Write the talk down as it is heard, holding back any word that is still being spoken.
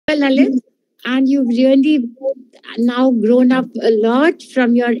Lalit, and you've really now grown up a lot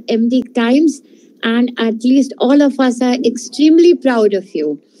from your MD times, and at least all of us are extremely proud of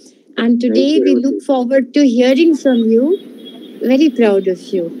you. And today we look forward to hearing from you. Very proud of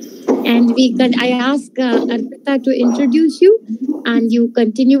you. And I ask Arpita to introduce you, and you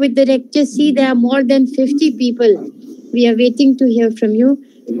continue with the lecture. See, there are more than 50 people. We are waiting to hear from you.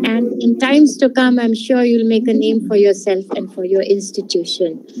 And in times to come, I'm sure you'll make a name for yourself and for your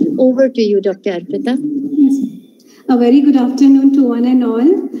institution. Over to you, Dr. Arpita. Yes. A very good afternoon to one and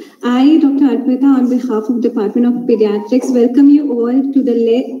all. I, Dr. Arpita, on behalf of the Department of Pediatrics, welcome you all to the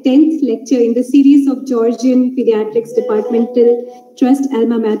 10th lecture in the series of Georgian Pediatrics Departmental Trust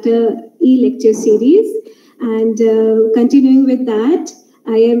Alma Mater e-lecture series. And continuing with that,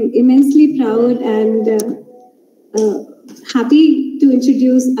 I am immensely proud and happy to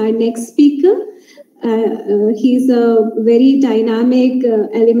introduce our next speaker. He's a very dynamic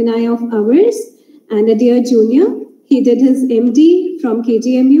alumni of ours and a dear junior. He did his MD from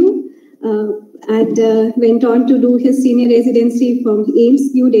KGMU and went on to do his senior residency from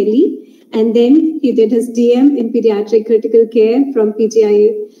AIMS, New Delhi. And then he did his DM in Pediatric Critical Care from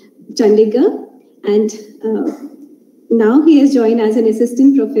PGIMER Chandigarh. And now he has joined as an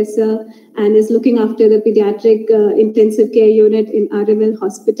assistant professor and is looking after the Pediatric Intensive Care Unit in RML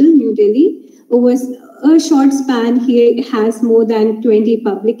Hospital, New Delhi. Over a short span, he has more than 20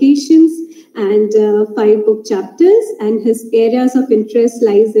 publications and 5 book chapters, and his areas of interest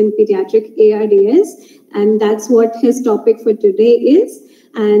lies in pediatric ARDS, and that's what his topic for today is,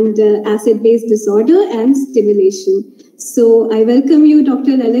 and acid-base disorder and stimulation. So I welcome you,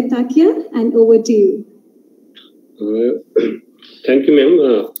 Dr. Lalit Takia, and over to you. Thank you,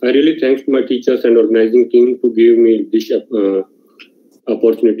 ma'am. I really thank my teachers and organizing team to give me this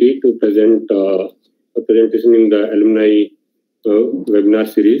opportunity to present a presentation in the alumni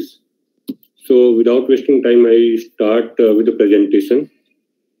webinar series. So without wasting time, I start with the presentation.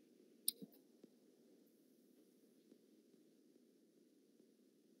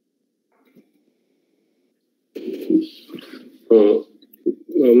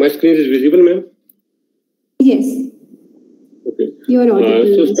 My screen is visible, ma'am? Yes. Okay. You're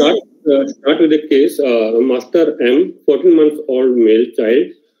audible. So start with the case. Master M, 14-month-old male child,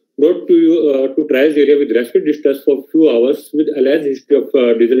 brought to trials area with respiratory distress for a few hours with alleged history of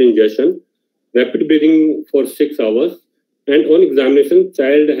diesel ingestion, rapid breathing for 6 hours, and on examination,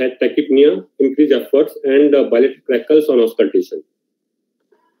 child had tachypnea, increased efforts, and bilateral crackles on auscultation.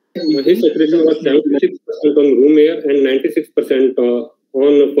 His saturation was 76% on room air and 96%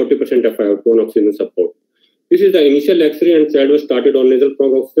 on 40% FiO2 on oxygen support. This is the initial X-ray, and child was started on nasal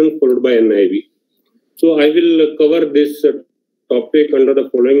prong oxygen followed by NIV. So I will cover this topic under the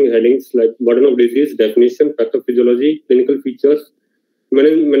following headings like burden of disease, definition, pathophysiology, clinical features.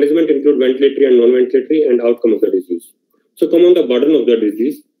 Management include ventilatory and non-ventilatory, and outcome of the disease. So come on the burden of the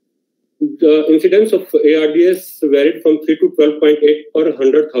disease. The incidence of ARDS varied from 3 to 12.8 per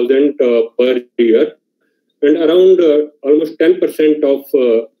 100,000 per year, and around almost 10% of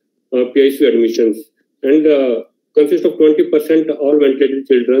PICU admissions, and consist of 20% all ventilated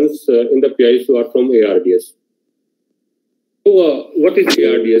children in the PICU are from ARDS. So what is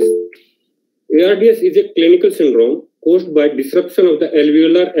ARDS? ARDS is a clinical syndrome caused by disruption of the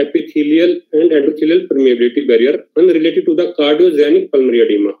alveolar, epithelial, and endothelial permeability barrier unrelated to the cardiogenic pulmonary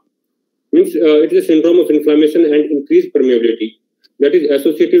edema. Means it is a syndrome of inflammation and increased permeability that is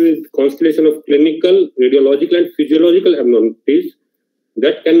associated with constellation of clinical, radiological, and physiological abnormalities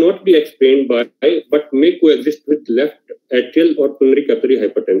that cannot be explained by but may coexist with left atrial or pulmonary capillary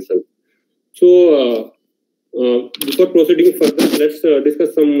hypertension. So before proceeding further, let's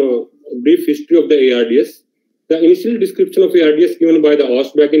discuss some brief history of the ARDS. The initial description of ARDS given by the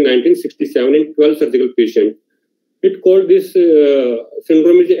Ostberg in 1967 in 12 surgical patients. It called this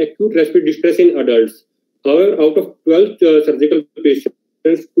syndrome is acute respiratory distress in adults. However, out of 12 surgical patients,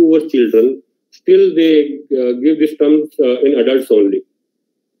 2 were children. Still, they give this term in adults only.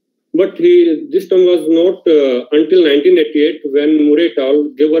 But this term was not until 1988 when Murray et al.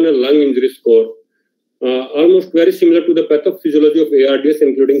 Given a lung injury score. Almost very similar to the pathophysiology of ARDS,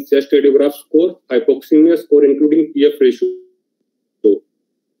 including chest radiograph score, hypoxemia score, including PF ratio,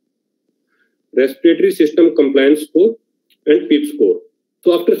 respiratory system compliance score, and PEEP score.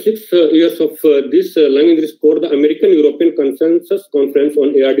 So after 6 years of this lung injury score, the American European Consensus Conference on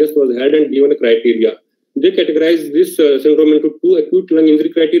ARDS was held and given a criteria. They categorized this syndrome into 2 acute lung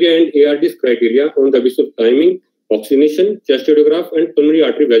injury criteria and ARDS criteria on the basis of timing, oxygenation, chest radiograph, and pulmonary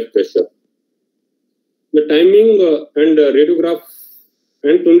artery wedge pressure. The timing and radiograph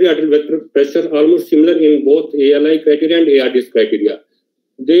and pulmonary arterial wedge pressure are almost similar in both ALI criteria and ARDS criteria.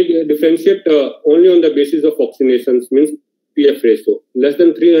 they differentiate only on the basis of oxygenations, means PF ratio. Less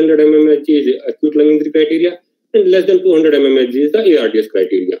than 300 mmHg is acute lung injury criteria, and less than 200 mmHg is the ARDS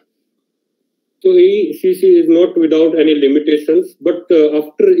criteria. So ECC is not without any limitations, but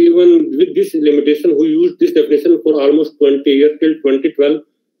after even with this limitation, we used this definition for almost 20 years till 2012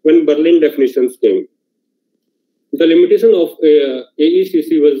 when Berlin definitions came. The limitation of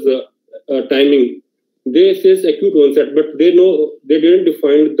AECC was timing. They says acute onset, but they didn't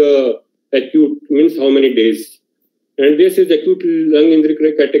define the acute means how many days. And this is acute lung injury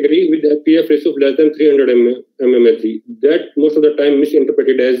category with a PF ratio of less than 300 mmHg. That most of the time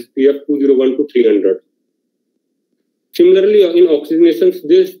misinterpreted as PF 201 to 300. Similarly, in oxygenations,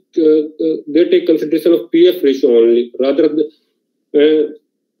 they take consideration of PF ratio only. Rather,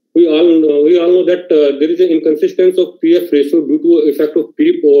 we all know that there is an inconsistency of PF ratio due to effect of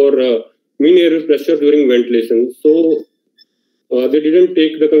PEEP or mean airway pressure during ventilation. So they didn't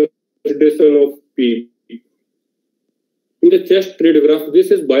take the consideration of PEEP. In the chest radiograph, this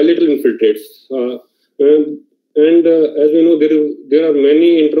is bilateral infiltrates. As we know, there are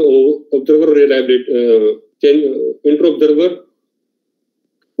many inter-observer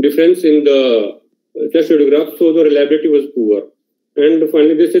difference in the chest radiograph, so the reliability was poor. And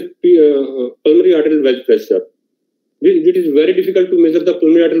finally, this is pulmonary arterial wedge pressure. It is very difficult to measure the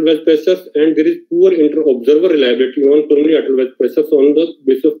pulmonary arterial wedge pressures, and there is poor inter-observer reliability on pulmonary arterial wedge pressures on the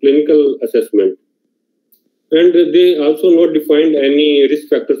basis of clinical assessment. And they also not defined any risk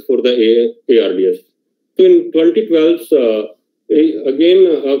factors for the ARDS. So in 2012, again,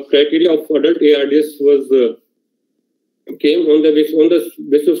 a criteria of adult ARDS was came on the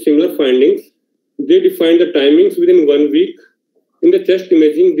basis of similar findings. They defined the timings within 1 week. In the chest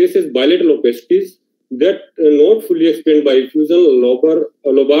imaging, this is bilateral opacities that are not fully explained by effusion, lobar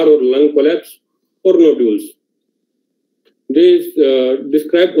or lung collapse or nodules. They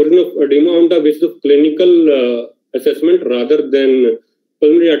describe origin of edema on the basis of clinical assessment rather than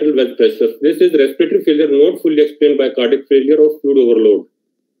pulmonary arterial wedge pressure. This is respiratory failure not fully explained by cardiac failure or fluid overload.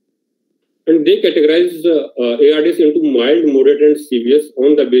 And they categorize ARDS into mild, moderate, and serious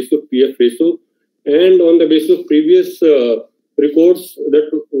on the basis of PF ratio and on the basis of previous reports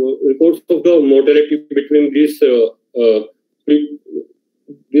of the mortality between this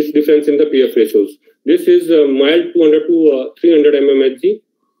difference in the PF ratios. This is mild 200 to 300 mmHg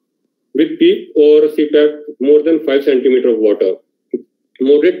with PEEP or CPAP more than 5 centimeter of water.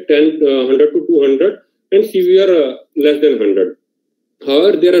 Moderate 100 to 200 and severe less than 100.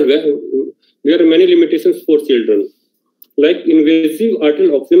 However, there are many limitations for children. Like invasive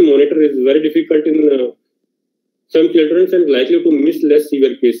arterial oxygen monitor is very difficult in some children and likely to miss less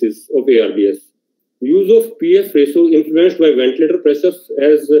severe cases of ARDS. Use of PF ratio influenced by ventilator pressures,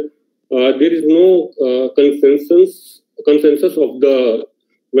 as there is no consensus of the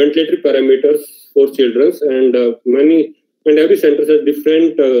ventilatory parameters for children, and every center has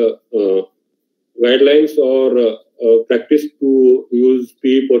different guidelines or practice to use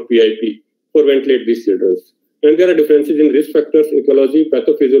PEEP or PIP for ventilate these children. And there are differences in risk factors, ecology,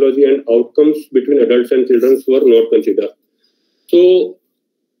 pathophysiology, and outcomes between adults and children who are not considered. So,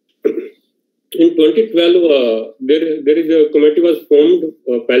 in 2012, there is a committee was formed,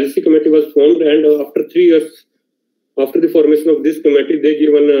 policy committee was formed, and after 3 years, after the formation of this committee, they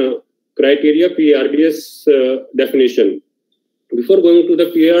given a criteria PARDS definition. Before going to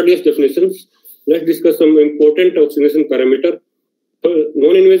the PARDS definitions, let's discuss some important oxygenation parameter.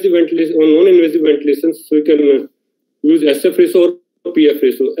 Non-invasive ventilation. On non-invasive ventilations, we can use SF ratio or PF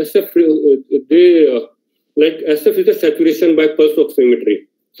ratio. SF is the saturation by pulse oximetry.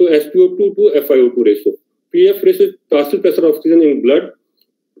 So SpO2 to FiO2 ratio. PF ratio is partial pressure of oxygen in blood.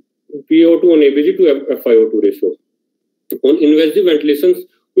 PaO2 on ABG to FiO2 ratio. On invasive ventilations,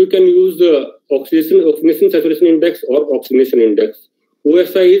 we can use the oxygenation saturation index or oxygenation index.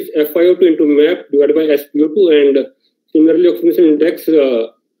 OSI is FiO2 into MAP divided by SpO2, and similarly oxygenation index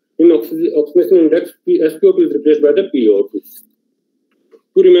oxygenation index SpO2 is replaced by the PaO2.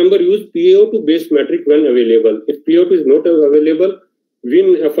 To remember, use PaO2 based metric when available. If PaO2 is not available,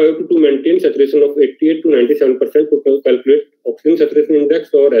 win FiO2 to maintain saturation of 88 to 97% to calculate oxygen saturation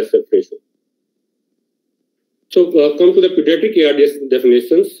index or SF ratio. So come to the pediatric ARDS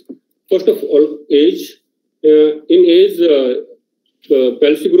definitions. First of all, age. In age,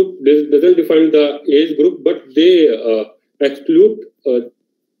 policy group doesn't define the age group, but they exclude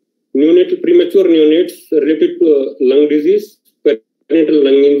premature neonates related to lung disease, perinatal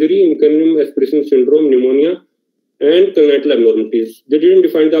lung injury, meconium aspiration syndrome, pneumonia, and congenital abnormalities. They didn't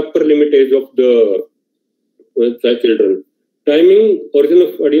define the upper limit age of the children. Timing, origin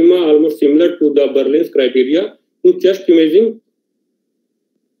of edema almost similar to the Berlin's criteria. In chest imaging,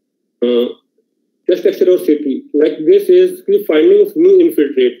 chest X-ray or CT. Like this is the finding of new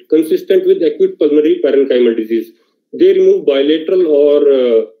infiltrate consistent with acute pulmonary parenchymal disease. They remove bilateral or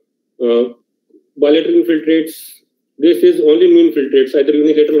bilateral infiltrates. This is only new infiltrates, either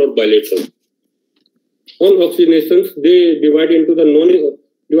unilateral or bilateral. On oxygenations, they divided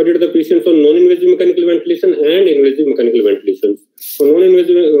the patients on non-invasive mechanical ventilation and invasive mechanical ventilations. For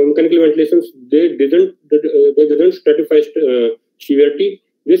non-invasive mechanical ventilations, they didn't stratify severity.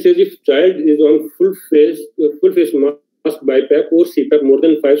 They says if child is on full face mask BiPAP or CPAP more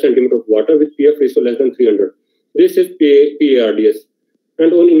than 5 cm of water with PF ratio less than 300. This is PARDS.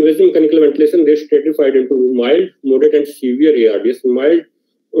 And on invasive mechanical ventilation, they stratified into mild, moderate, and severe ARDS. Mild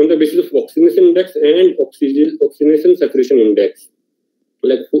on the basis of oxygenation index and oxygenation saturation index.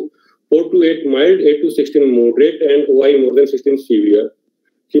 Like 4 to 8 mild, 8 to 16 moderate, and OI more than 16 severe.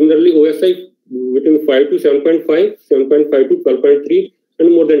 Similarly, OSI between 5 to 7.5, 7.5 to 12.3,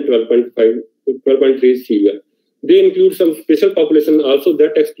 and more than 12.5 to 12.3 severe. They include some special population also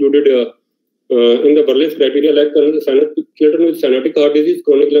that excluded in the Berlin's criteria, like children with cyanotic heart disease,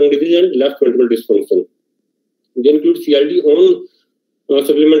 chronic lung disease, and left ventricular dysfunction. They include CLD on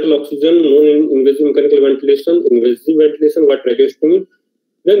supplemental oxygen, non-invasive mechanical ventilation, invasive ventilation, or tracheostomy.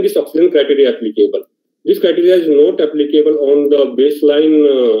 Then this oxygen criteria applicable. This criteria is not applicable on the baseline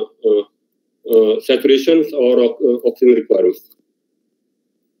saturations or oxygen requirements.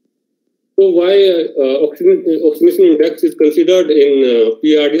 So why oxygenation index is considered in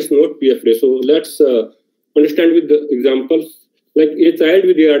PARDS, not PF ratio? So let's understand with the examples. Like a child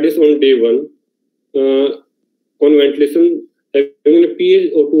with ARDS on day 1 on ventilation having a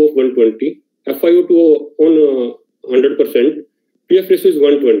PaO2 of 120, FiO2 on 100%, PF ratio is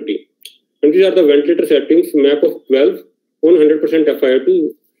 120. And these are the ventilator settings, MAP of 12 on 100%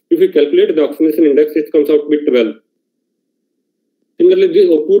 FiO2. If we calculate the oxygenation index, it comes out with 12. Similarly,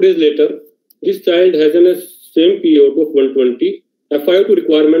 2 days later, this child has a same PaO2 of 120, FiO2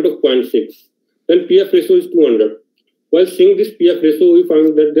 requirement of 0.6. Then PF ratio is 200. While seeing this PF ratio, we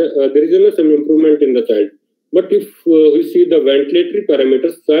found that there is some improvement in the child. But if we see the ventilatory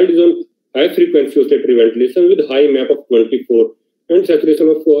parameters, child is on high frequency oscillatory ventilation with high MAP of 24 and saturation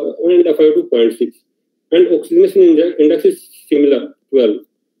of and FiO2 0.6. And oxygenation index is similar, 12.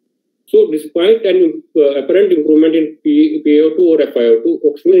 So despite an apparent improvement in PaO2 or FiO2,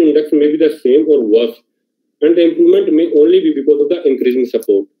 oxygen index may be the same or worse. And the improvement may only be because of the increasing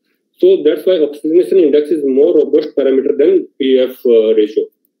support. So that's why oxygenation index is more robust parameter than PF ratio.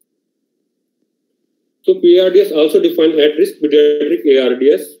 So PARDS also define at-risk pediatric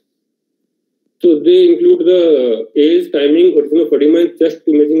ARDS. So they include the age, timing, origin of edema, and chest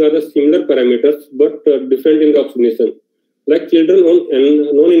imaging are the similar parameters but different in the oxygenation. Like children on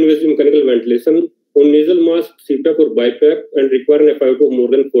non-invasive mechanical ventilation, on nasal mask, CPAP or BiPAP, and require an FiO2 of more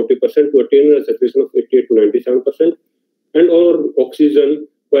than 40% to attain a saturation of 88 to 97%, and or oxygen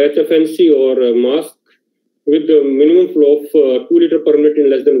by HFNC or mask with the minimum flow of 2 liters per minute in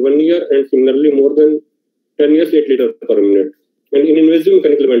less than 1 year, and similarly more than 10 years, 8 liters per minute. And in invasive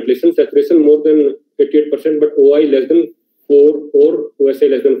mechanical ventilation, saturation more than 88%, but OI less than 4 or OSI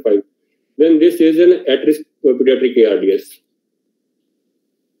less than 5. Then this is an at-risk pediatric ARDS.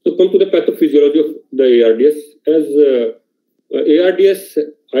 So come to the pathophysiology of the ARDS. As ARDS,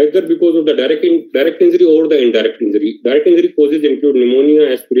 either because of the direct injury or the indirect injury. Direct injury causes include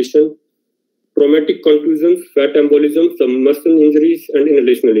pneumonia, aspiration, traumatic contusions, fat embolism, submersion injuries, and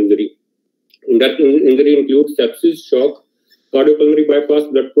inhalational injury. Indirect injury includes sepsis, shock, cardiopulmonary bypass,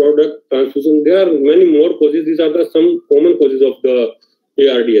 blood product, transfusion. There are many more causes. These are some common causes of the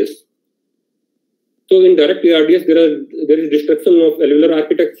ARDS. So in direct ARDS, there is destruction of alveolar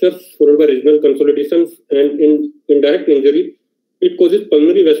architectures followed by regional consolidations, and in indirect injury, it causes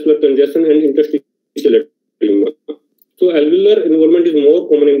pulmonary vascular congestion and interstitial edema. So alveolar involvement is more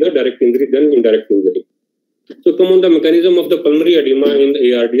common in the direct injury than indirect injury. So come on the mechanism of the pulmonary edema in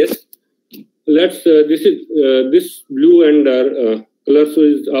the ARDS. Let's this blue and color so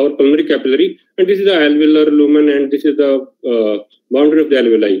is our pulmonary capillary, and this is the alveolar lumen, and this is the boundary of the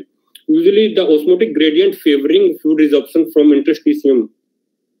alveoli. Usually, the osmotic gradient favoring fluid resorption from interstitium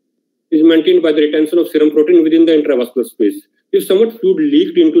is maintained by the retention of serum protein within the intravascular space. If somewhat fluid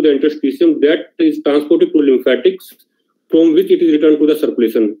leaked into the interstitium, that is transported to lymphatics, from which it is returned to the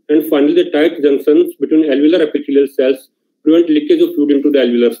circulation. And finally, the tight junctions between alveolar epithelial cells prevent leakage of fluid into the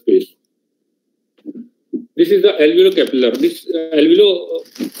alveolar space. This is the alveolo-capillary. This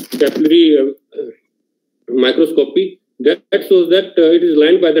alveolo-capillary microscopy that shows that it is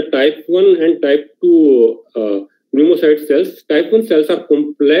lined by the type 1 and type 2 pneumocyte cells. Type 1 cells are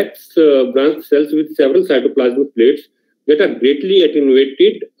complex branch cells with several cytoplasmic plates, that are greatly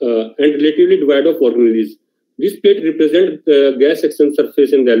attenuated and relatively devoid of organelles. This plate represents the gas section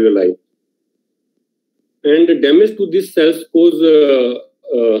surface in the alveoli. And damage to these cells cause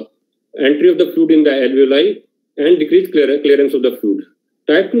entry of the fluid in the alveoli and decrease clearance of the fluid.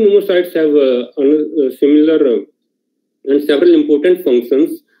 Type 2 pneumocytes have similar and several important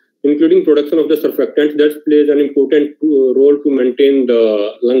functions, including production of the surfactants that plays an important role to maintain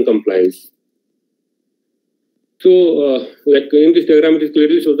the lung compliance. So, like in this diagram, it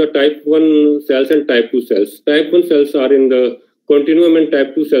clearly shows the type 1 cells and type 2 cells. Type 1 cells are in the continuum and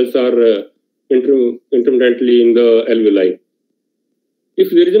type 2 cells are intermittently in the alveoli. If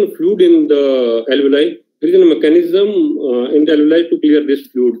there is a fluid in the alveoli, there is a mechanism in the alveoli to clear this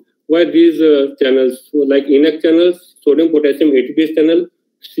fluid. Why these channels, like ENaC channels, sodium-potassium ATPase channel,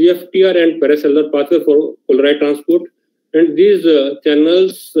 CFTR and paracellular pathway for chloride transport, and these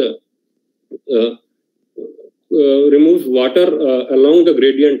channels removes water along the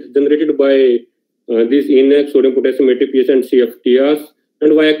gradient generated by these ENaC, sodium-potassium ATPase and CFTRs,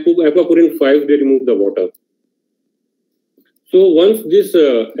 and by aquaporin 5 they remove the water. So once this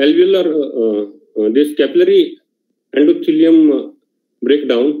alveolar, this capillary endothelium break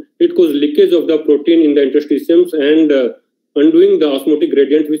down, it causes leakage of the protein in the interstitiums and undoing the osmotic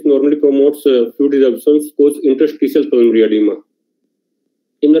gradient, which normally promotes fluid resorption, cause interstitial pulmonary edema.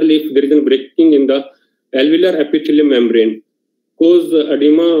 Similarly, if there is a breaking in the alveolar epithelium membrane, cause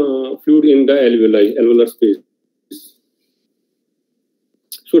edema fluid in the alveolar space.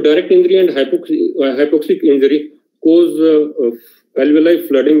 So direct injury and hypoxic injury cause alveoli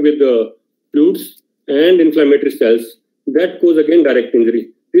flooding with fluids and inflammatory cells. That cause again direct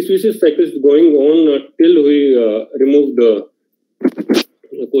injury. This vicious cycle is going on till we remove the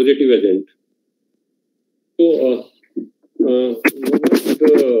causative agent. So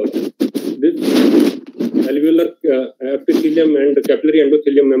this alveolar epithelium and capillary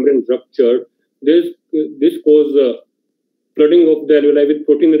endothelium membrane ruptured. This cause flooding of the alveoli with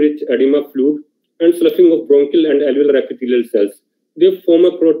protein-rich edema fluid and sloughing of bronchial and alveolar epithelial cells. They form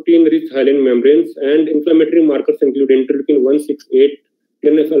a protein-rich hyaline membranes, and inflammatory markers include interleukin 168,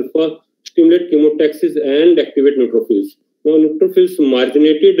 TNF-alpha, stimulate chemotaxis, and activate neutrophils. Now, neutrophils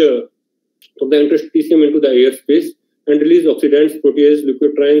marginated of the interstitium into the air space and release oxidants, proteases,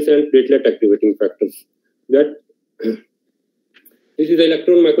 leukotrienes, and platelet activating factors. This is the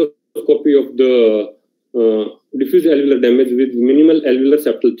electron microscopy of the diffuse alveolar damage with minimal alveolar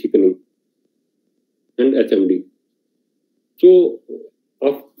septal thickening and HMD. So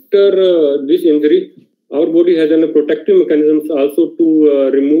after this injury, our body has a protective mechanisms also to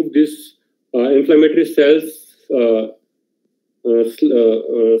remove these inflammatory cells,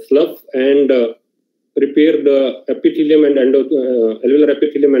 slough, and repair the epithelium and alveolar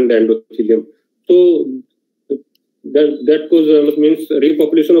epithelium and the endothelium. So that cause means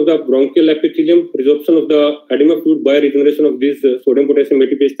repopulation of the bronchial epithelium, resorption of the edema fluid by regeneration of these sodium-potassium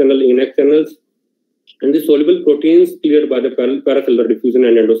ATPase channel, ENaC channels, and the soluble proteins cleared by the paracellular diffusion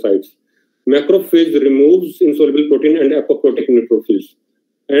and endocytes. Macrophage removes insoluble protein and apoptotic neutrophils.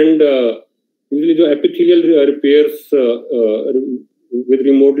 And usually the epithelial repairs with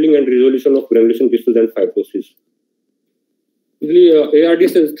remodeling and resolution of granulation crystals and fibrosis. Usually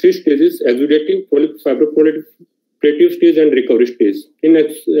ARDS has 3 stages: exudative, fibroproliferative stage, and recovery stage. In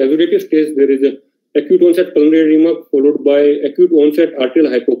exudative stage, there is a acute onset pulmonary edema followed by acute onset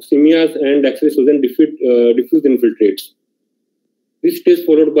arterial hypoxemias and X-ray diffuse infiltrates. This stage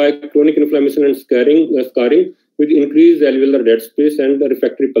followed by chronic inflammation and scarring with increased alveolar dead space and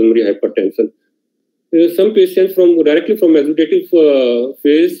refractory pulmonary hypertension. Some patients directly from exudative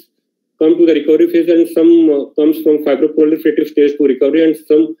phase come to the recovery phase, and some comes from fibroproliferative stage to recovery, and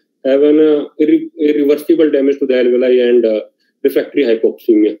some have an irreversible damage to the alveoli and refractory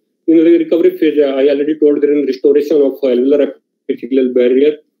hypoxemia. In the recovery phase, I already told there is restoration of alveolar epithelial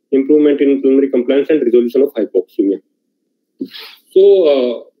barrier, improvement in pulmonary compliance, and resolution of hypoxemia.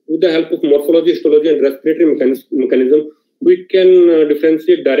 So, with the help of morphology, histology, and respiratory mechanism, we can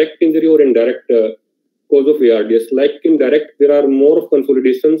differentiate direct injury or indirect cause of ARDS. Like in direct, there are more of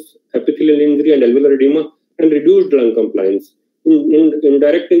consolidations, epithelial injury, and alveolar edema, and reduced lung compliance. In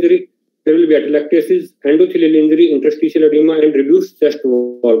indirect injury, there will be atelectasis, endothelial injury, interstitial edema, and reduced chest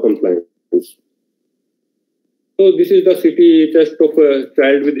wall compliance. So this is the CT chest of a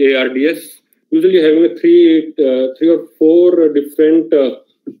child with ARDS, usually having three or four different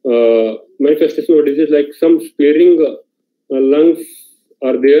manifestations of disease, like some sparing lungs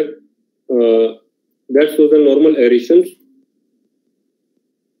are there. That shows the normal aerations.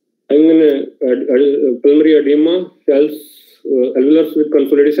 Having pulmonary edema, cells, alveolars with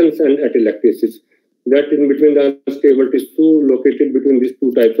consolidations and atelectasis. that in between the unstable tissue located between these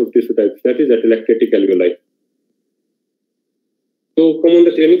two types of tissue types, that is atelectatic alveoli. So come on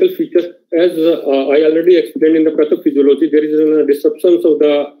the clinical features. As I already explained in the pathophysiology, there is a disruption of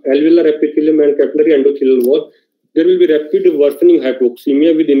the alveolar epithelium and capillary endothelial wall. There will be rapid worsening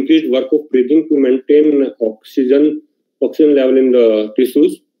hypoxemia with increased work of breathing to maintain oxygen level in the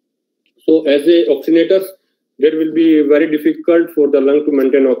tissues. So as a oxygenator, there will be very difficult for the lung to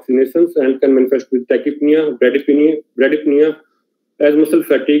maintain oxygenations and can manifest with tachypnea, bradypnea, as muscle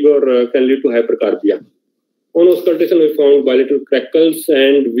fatigue, or can lead to hypercarbia. On auscultation, we found bilateral crackles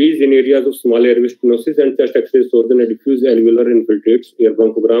and wheeze in areas of small airway stenosis and chest X-ray shows a diffuse alveolar infiltrates, air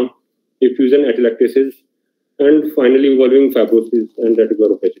bronchogram, effusion atelectasis, and finally evolving fibrosis and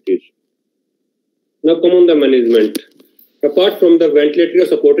reticular opacities. Now come on the management. Apart from the ventilatory or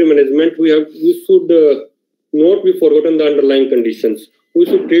supportive management, we should not be forgotten the underlying conditions. We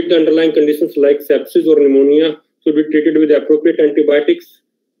should treat the underlying conditions like sepsis or pneumonia should be treated with appropriate antibiotics.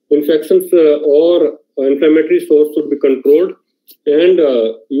 Infections or inflammatory source should be controlled and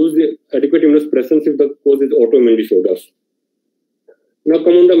use the adequate immunosuppressants if the cause is autoimmune disorders. Now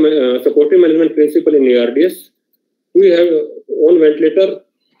come on the supportive management principle in ARDS. We have on ventilator,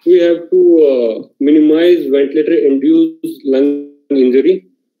 we have to minimize ventilator-induced lung injury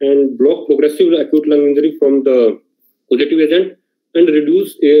and block progressive acute lung injury from the positive agent and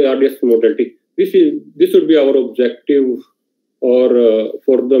reduce ARDS mortality. This should be our objective or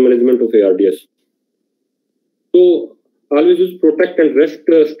for the management of ARDS. So always use protect and rest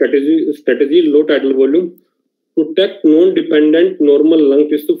strategy, low tidal volume, protect non-dependent normal lung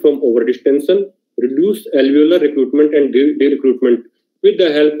tissue from overdistension, reduce alveolar recruitment and de-recruitment with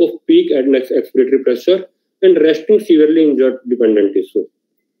the help of peak and expiratory pressure and resting severely injured dependent tissue.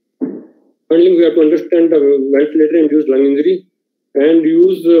 Finally, we have to understand the ventilator-induced lung injury and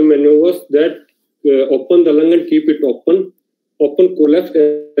use maneuvers that open the lung and keep it open collapsed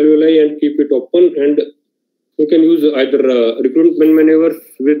alveoli and keep it open, and you can use either recruitment maneuvers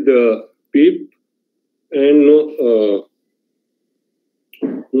with PEEP and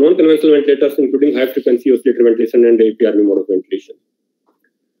non-conventional ventilators, including high-frequency oscillator ventilation and APRV mode of ventilation.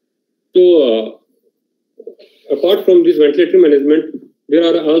 So, apart from this ventilatory management, there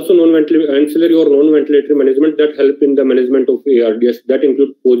are also ancillary or non-ventilatory management that help in the management of ARDS. That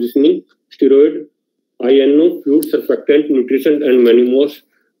include positioning, steroid, INO, fluid, surfactant, nutrition, and many more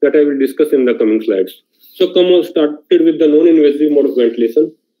that I will discuss in the coming slides. So, come on, started with the non-invasive mode of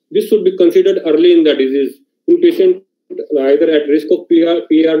ventilation. This should be considered early in the disease in patient either at risk of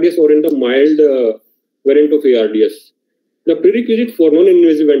PARDS or in the mild variant of ARDS. The prerequisite for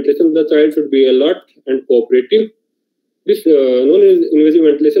non-invasive ventilation, the child should be alert and cooperative. This non-invasive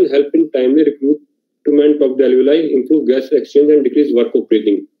ventilation helps in timely recruitment of the alveoli, improve gas exchange, and decrease work of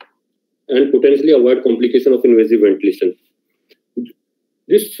breathing, and potentially avoid complication of invasive ventilation.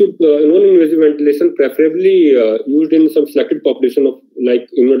 This should non-invasive ventilation preferably used in some selected population of like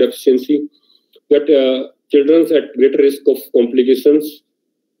immunodeficiency, but children at greater risk of complications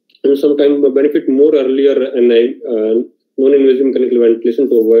and sometimes benefit more earlier and non-invasive mechanical ventilation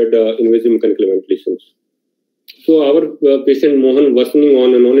to avoid invasive mechanical ventilations. So our patient Mohan worsening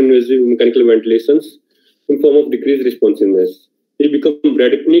on non-invasive mechanical ventilations in form of decreased responsiveness. He become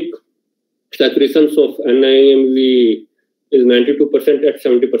bradypneic, saturations of NIMV is 92% at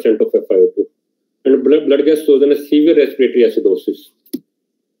 70% of FiO2. And blood gas shows a severe respiratory acidosis.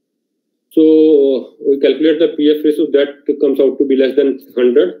 So we calculate the PF ratio that comes out to be less than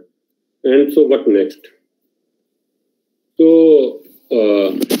 100. And so what next? So,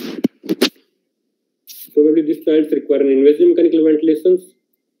 probably these child require an invasive mechanical ventilations.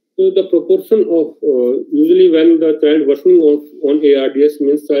 So the proportion of, usually when the child worsening on ARDS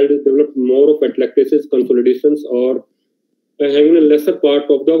means child develop more of atelectasis, consolidations, or having a lesser part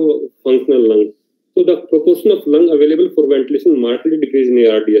of the functional lung. So the proportion of lung available for ventilation markedly decrease in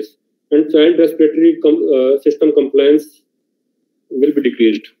ARDS, and child respiratory system compliance will be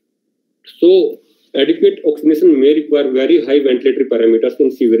decreased. So adequate oxygenation may require very high ventilatory parameters in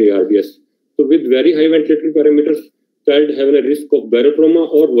severe ARDS. So with very high ventilatory parameters, child having a risk of barotrauma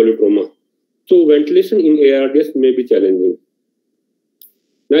or volutrauma. So ventilation in ARDS may be challenging.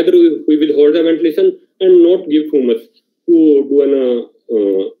 Neither we will hold the ventilation and not give too much to do an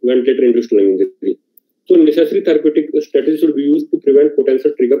ventilator-induced lung injury. So necessary therapeutic strategies should be used to prevent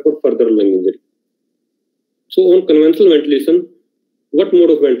potential trigger for further lung injury. So on conventional ventilation, what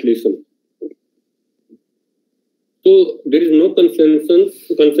mode of ventilation? So there is no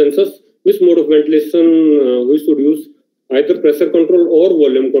consensus which mode of ventilation we should use, either pressure control or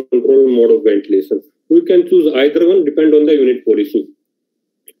volume control mode of ventilation. We can choose either one, depend on the unit policy.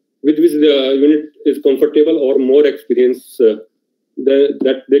 with which the unit is comfortable or more experienced,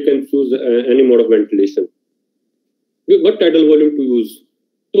 that they can choose any mode of ventilation. What tidal volume to use?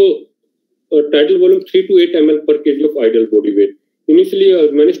 So, tidal volume 3 to 8 ml per kg of ideal body weight.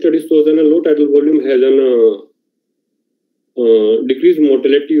 Initially, many studies show that a low tidal volume has an decreased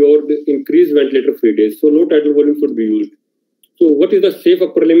mortality or increased ventilator free days. So, low tidal volume should be used. So, what is the safe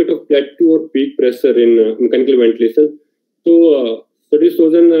upper limit of plateau or peak pressure in mechanical ventilation? So, studies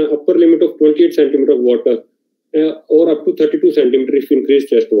shows an upper limit of 28 centimeter of water or up to 32 centimeter if increased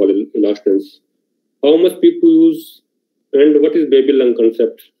chest wall elastance. How much PEEP to use and what is baby lung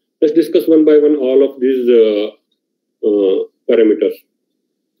concept? Let's discuss one by one all of these parameters.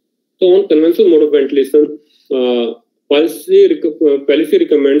 So, on conventional mode of ventilation, policy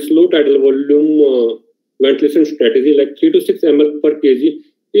recommends low tidal volume ventilation strategy like 3 to 6 ml per kg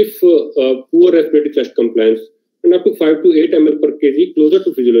if poor respiratory chest compliance, and up to 5 to 8 ml per kg closer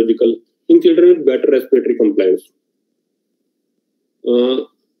to physiological in children with better respiratory compliance.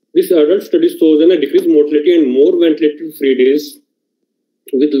 This adult study shows a decreased mortality and more ventilator free days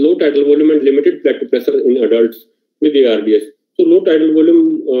with low tidal volume and limited plateau pressure in adults with ARDS. So, low tidal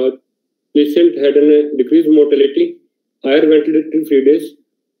volume patient had a decreased mortality, higher ventilator free days.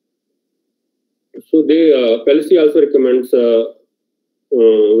 So, policy also recommends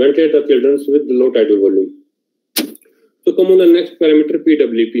ventilate the children with low tidal volume. So, come on the next parameter,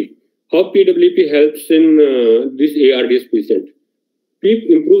 PWP. How PWP helps in this ARDS patient? PEEP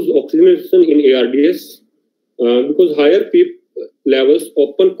improves oxygenation in ARDS because higher PEEP levels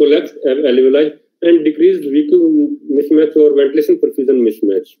often collapse alveoli and decrease VQ mismatch or ventilation perfusion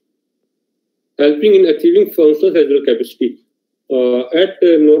mismatch, helping in achieving functional residual capacity. At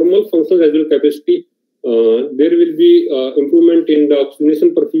normal functional residual capacity, there will be improvement in the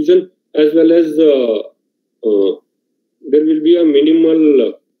oxygenation perfusion as well as there will be a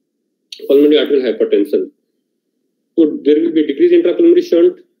minimal pulmonary arterial hypertension. So there will be decreased intrapulmonary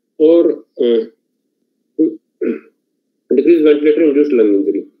shunt or decreased ventilator-induced lung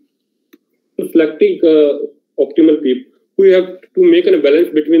injury. So selecting optimal PEEP, we have to make a balance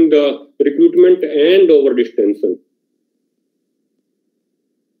between the recruitment and overdistension.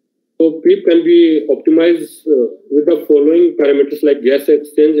 So PEEP can be optimized with the following parameters like gas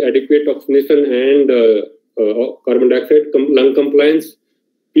exchange, adequate oxygenation and carbon dioxide, lung compliance,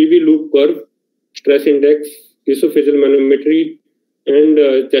 PV loop curve, stress index, esophageal manometry, and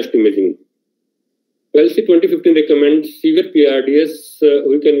chest imaging. PLC 2015 recommends severe PRDS,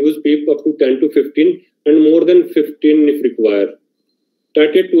 we can use PEEP up to 10 to 15 and more than 15 if required.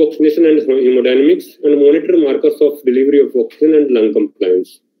 Titrate to oxygenation and hemodynamics and monitor markers of delivery of oxygen and lung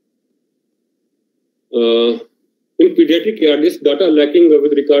compliance. In pediatric ARDS, data lacking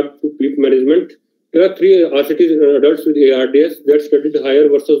with regard to PEEP management. There are 3 RCTs in adults with ARDS that studied higher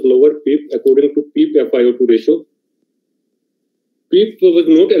versus lower PEEP according to PEEP FiO2 ratio. PEEP was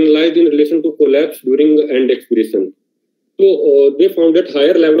not analyzed in relation to collapse during end expiration. So they found that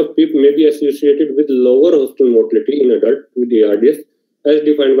higher level of PEEP may be associated with lower hospital mortality in adults with ARDS as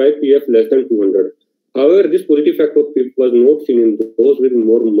defined by PF less than 200. However, this positive effect of PEEP was not seen in those with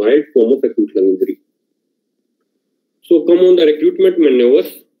more mild form of acute lung injury. So come on the recruitment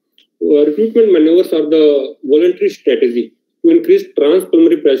maneuvers. Recruitment maneuvers are the voluntary strategy to increase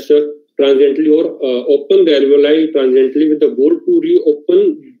transpulmonary pressure transiently or open the alveoli transiently with the goal to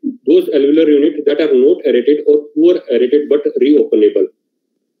reopen those alveolar units that are not aerated or poor aerated but reopenable.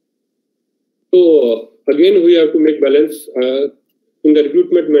 So again, we have to make balance in the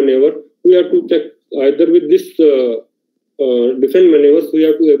recruitment maneuver. We have to check either with this different maneuvers, we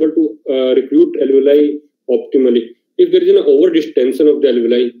have to be able to recruit alveoli optimally. If there is an over-distension of the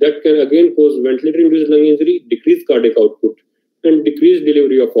alveoli, that can again cause ventilator-induced lung injury, decreased cardiac output, and decreased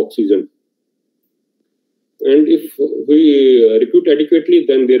delivery of oxygen. And if we recruit adequately,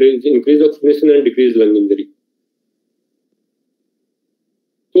 then there is increased oxygenation and decreased lung injury.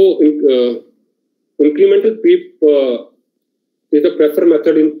 So, incremental PEEP is the preferred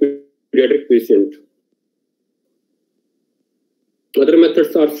method in pediatric patient. Other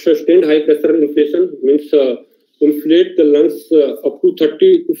methods are sustained high pressure inflation, means inflate the lungs up to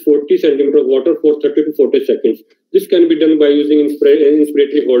 30 to 40 centimeter of water for 30 to 40 seconds. This can be done by using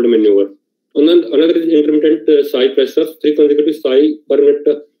inspiratory hold maneuver. Another is intermittent sigh pressure, 3 consecutive sigh per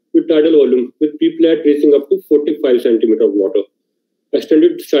minute with tidal volume, with PEEP reaching up to 45 centimeter of water.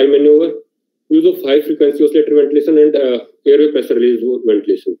 Extended sigh maneuver, use of high frequency oscillator ventilation and airway pressure release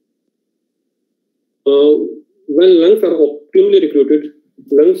ventilation. When lungs are optimally recruited,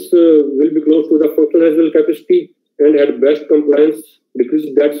 lungs will be close to the functional residual capacity and at best compliance,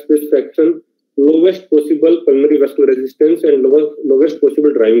 decreased dead space fraction, lowest possible pulmonary vascular resistance and lowest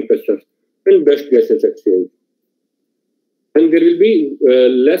possible driving pressure and best gases exchange. And there will be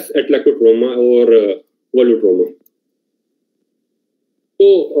less atelectotrauma or volutrauma.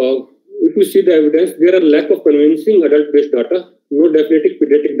 So, if you see the evidence, there are lack of convincing adult-based data, no definitive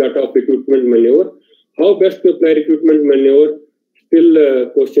pediatric data of recruitment maneuver. How best to apply recruitment maneuver, still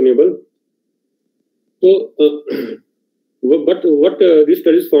questionable. So, but what these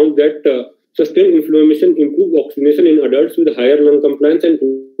studies found that sustained inflammation, improved oxygenation in adults with higher lung compliance and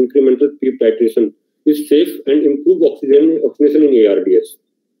incremental PEEP titration is safe and improved oxygenation in ARDS.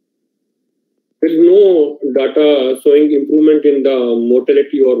 There is no data showing improvement in the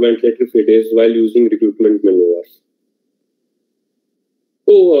mortality or ventilatory fatigues while using recruitment maneuvers.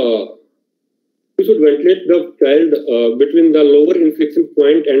 So, we should ventilate the child between the lower inflection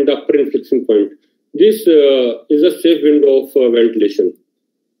point and the upper inflection point. This is a safe window of ventilation.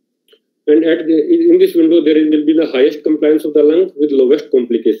 And in this window, there will be the highest compliance of the lung with lowest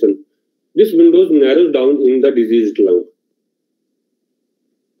complication. This window narrows down in the diseased lung.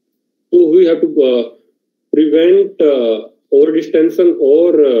 So we have to prevent overdistension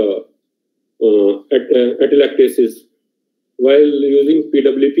or atelectasis while using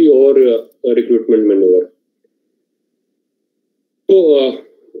PWP or recruitment maneuver. So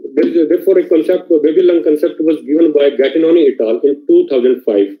therefore a concept, baby lung concept was given by Gattinoni et al. In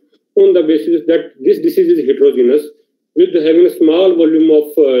 2005 on the basis that this disease is heterogeneous with having a small volume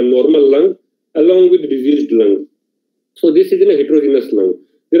of normal lung along with diseased lung. So this is in a heterogeneous lung.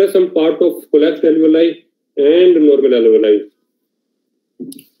 There are some part of collapsed alveoli and normal alveoli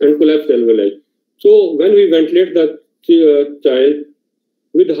and collapsed alveoli. So when we ventilate the child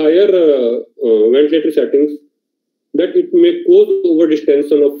with higher ventilatory settings, that it may cause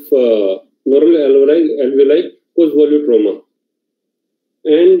overdistension of normal alveoli, cause volutrauma.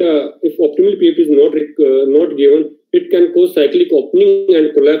 And if optimal PEEP is not given, it can cause cyclic opening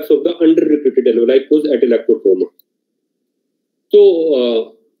and collapse of the under-recruited alveoli, cause atelectotrauma.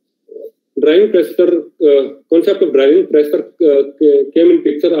 So, driving pressure, concept of driving pressure came in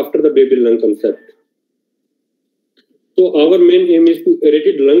picture after the baby lung concept. So, our main aim is to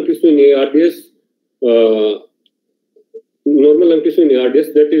irradiate lung tissue in ARDS, normal lung tissue in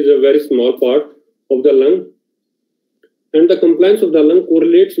ARDS, that is a very small part of the lung. And the compliance of the lung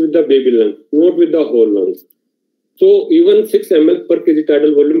correlates with the baby lung, not with the whole lung. So even 6 ml per kg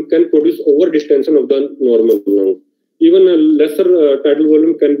tidal volume can produce overdistension of the normal lung. Even a lesser tidal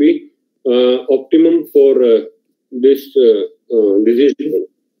volume can be optimum for this disease lung.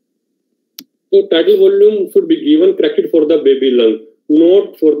 So tidal volume should be given corrected for the baby lung,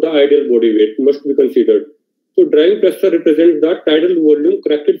 not for the ideal body weight, must be considered. So driving pressure represents the tidal volume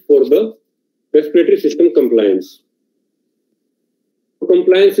corrected for the respiratory system compliance.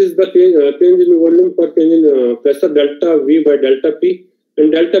 Compliance is the change in volume per change in pressure, delta V by delta P,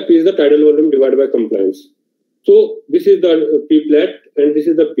 and delta P is the tidal volume divided by compliance. So this is the P-plat and this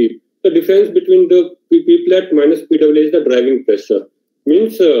is the P. The difference between the P-plat minus PW is the driving pressure.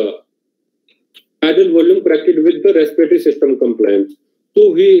 Means tidal volume corrected with the respiratory system compliance.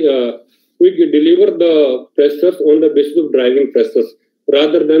 So we deliver the pressures on the basis of driving pressures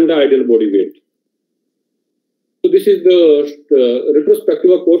rather than the ideal body weight. So this is the retrospective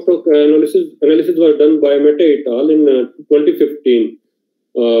of post-hoc analysis was done by Mehta et al. In 2015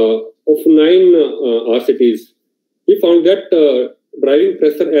 of 9 RCTs. We found that driving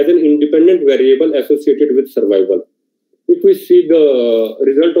pressure as an independent variable associated with survival. If we see the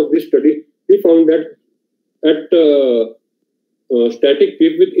result of this study, we found that at static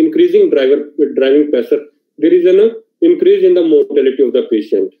PEEP with increasing driving pressure, there is an increase in the mortality of the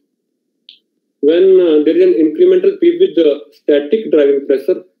patient. When there is an incremental PEEP with the static driving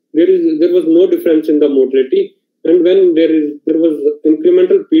pressure, there was no difference in the mortality, and when there was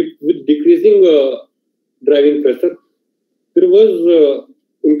incremental PEEP with decreasing driving pressure, there was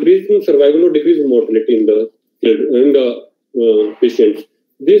increasing survival or decreasing mortality in the patients.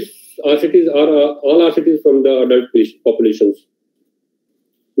 These RCTs are all RCTs from the adult populations,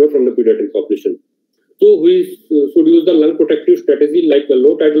 not from the pediatric population. So we should use the lung protective strategy like a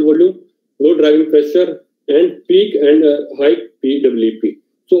low tidal volume, low driving pressure, and peak and high PWP.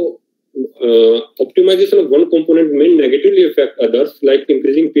 So optimization of one component may negatively affect others, like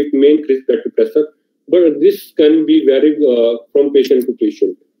increasing PEEP may increase blood pressure, but this can be varied from patient to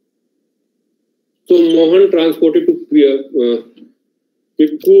patient. So Mohan transported to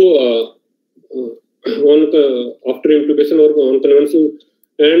PICU after intubation or on conventional,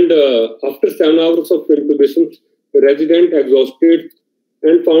 and after 7 hours of intubation, the resident exhausted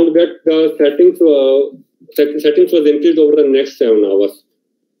and found that the settings was increased over the next 7 hours.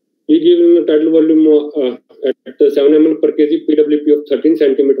 He given a tidal volume at 7 ml per kg, PWP of 13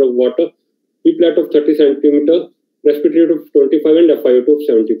 centimeter of water, P-flat of 30 centimeter, respiratory rate of 25 and FiO2 of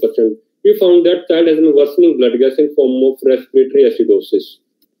 70%. We found that child has a worsening blood gas in form of respiratory acidosis.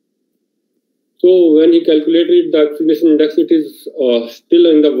 So when he calculated the oxygenation index, it is still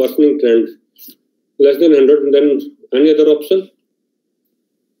in the worsening trend, less than 100. And then any other option?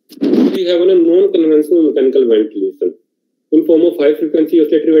 We have a non-conventional mechanical ventilation in form of high-frequency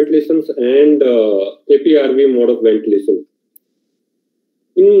oscillatory ventilations and APRV mode of ventilation.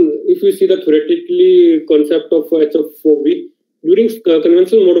 If you see the theoretically concept of HFOV, during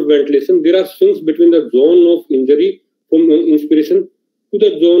conventional mode of ventilation, there are swings between the zone of injury from inspiration to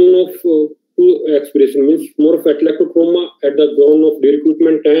the zone of to expiration, means more of atelectotrauma at the zone of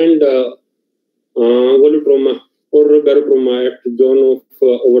derecruitment and volutrauma or barotrauma at the zone of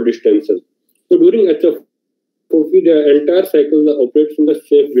overdistension. So during HFOV, the entire cycle operates in the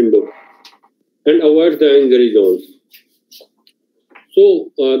safe window and avoids the injury zones.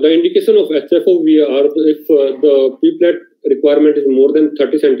 So the indication of HFOV are if the P-flat requirement is more than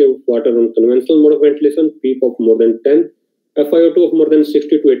 30 centimeters of water on conventional mode of ventilation, PEEP of more than 10, FiO2 of more than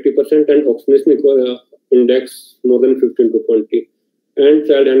 60 to 80%, and oxygenation index more than 15 to 20, and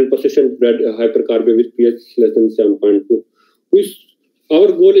child and persistent blood hypercarbia with pH less than 7.2. Our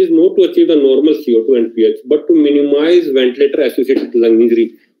goal is not to achieve the normal CO2 and pH, but to minimize ventilator-associated lung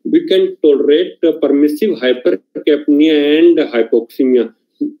injury. We can tolerate permissive hypercapnia and hypoxemia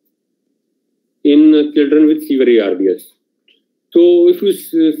in children with severe ARDS. So if you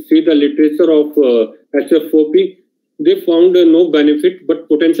see the literature of HFOP, they found no benefit but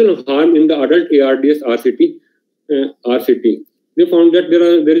potential harm in the adult ARDS RCT. They found that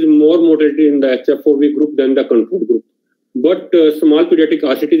there is more mortality in the HFOV group than the control group. But small pediatric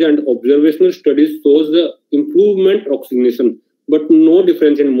RCTs and observational studies shows the improvement oxygenation, but no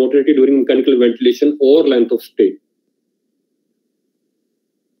difference in mortality during mechanical ventilation or length of stay.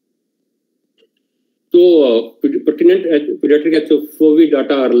 So, pertinent pediatric HFOV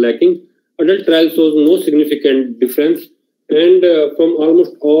data are lacking. Adult trial shows no significant difference, and from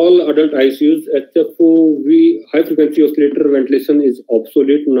almost all adult ICUs, HFOV high-frequency oscillator ventilation is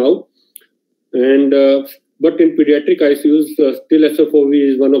obsolete now. And but in pediatric ICUs, still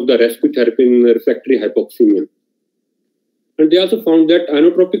HFOV is one of the rescue therapy in refractory hypoxemia. And they also found that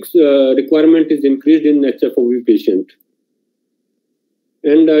inotropic requirement is increased in HFOV patient.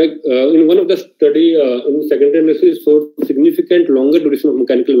 And in one of the study in secondary analysis showed significant longer duration of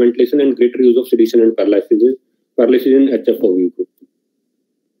mechanical ventilation and greater use of sedation and paralysis in HFOV group.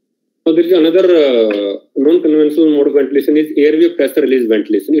 Now there is another non-conventional mode of ventilation is airway pressure release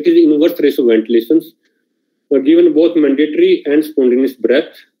ventilation. It is inverse ratio ventilations given both mandatory and spontaneous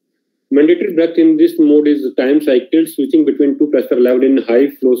breath. Mandatory breath in this mode is time cycled, switching between two pressure level in high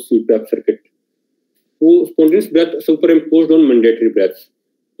flow CPAP circuit. Spontaneous breath superimposed on mandatory breaths.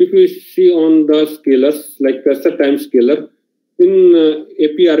 If we see on the scalars like pressure time scalar, in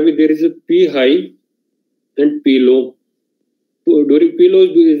APRV there is a P high and P low. During P low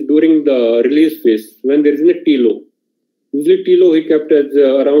is during the release phase when there is a T low. Usually T low he kept as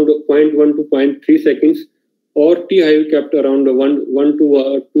around 0.1 to 0.3 seconds, or T high we kept around 1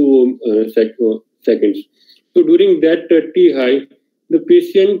 to 2 seconds. So during that T high, the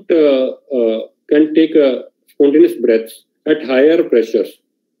patient can take spontaneous breaths at higher pressures.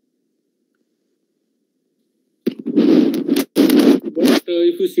 But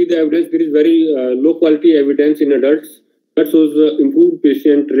if you see the evidence, there is very low quality evidence in adults that shows improved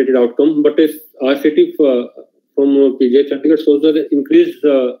patient-related outcome. But as RCT from PGIMER Chandigarh shows the increased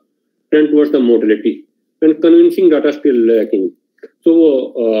trend towards the mortality, and convincing data still lacking. So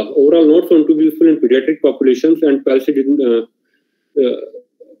overall, not found to be useful in pediatric populations, and policy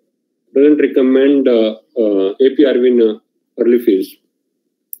doesn't recommend APRV in early phase.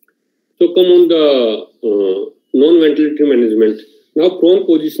 So come on the non-ventilatory management. Now prone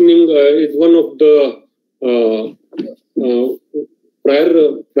positioning is one of the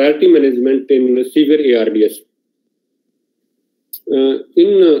priority management in severe ARDS.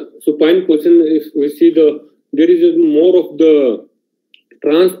 In supine position, if we see there is more of the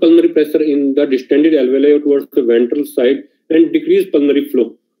transpulmonary pressure in the distended alveoli towards the ventral side and decreased pulmonary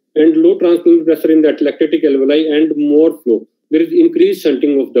flow, and low transpulmonary pressure in the atelectatic alveoli and more flow. There is increased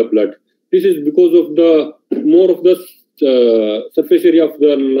shunting of the blood. This is because of the more of the surface area of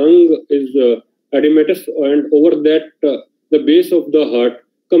the lung is edematous, and over that the base of the heart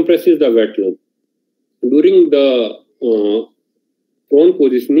compresses the wet lung. During the prone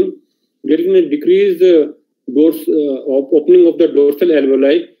positioning, there is a decreased opening of the dorsal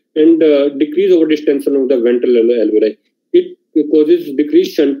alveoli and decrease over distension of the ventral alveoli. It causes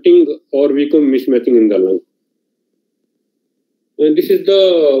decreased shunting or vacuum mismatching in the lung. And this is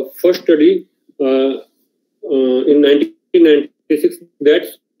the first study in 1996 that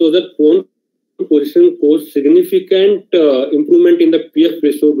shows that prone position caused significant improvement in the PF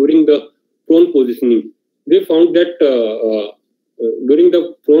ratio during the prone positioning. They found that during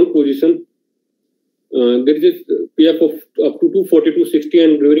the prone position, there is a PF of up to 240 to 60,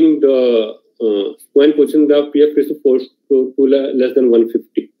 and during the supine position, the PF ratio falls to less than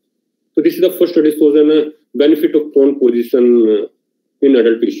 150. So this is the first study shows a benefit of prone position in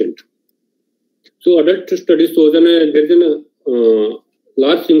adult patient. So adult study shows there is a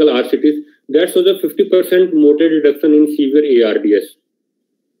large single RCTs that shows a 50% mortality reduction in severe ARDS.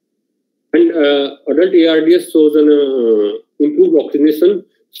 And adult ARDS shows an improved oxygenation,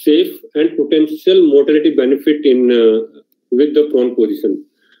 safe and potential mortality benefit in with the prone position.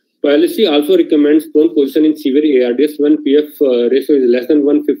 Policy also recommends prone position in severe ARDS when PF ratio is less than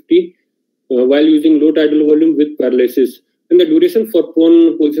 150 while using low tidal volume with paralysis. And the duration for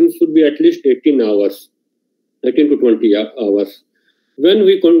prone position should be at least 18 hours, 18 to 20 hours. When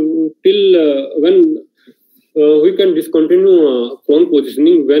we we can discontinue prone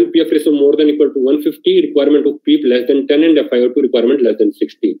positioning when PF ratio more than equal to 150, requirement of PEEP less than 10, and FiO2 requirement less than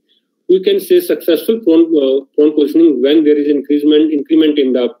 60. We can say successful prone positioning when there is increment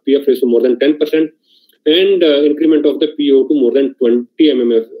in the PF ratio more than 10% and increment of the PO2 more than 20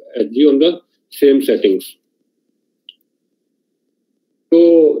 mmHg on the same settings.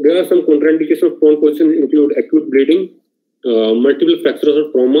 So there are some contraindications of prone position include acute bleeding, multiple fractures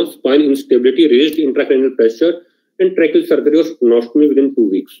or trauma, spine instability, raised intracranial pressure, and tracheal surgery or sternostomy within 2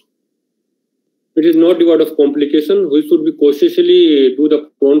 weeks. It is not devoid of complication. We should be cautiously do the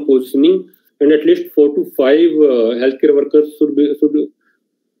prone positioning, and at least 4 to 5 healthcare workers should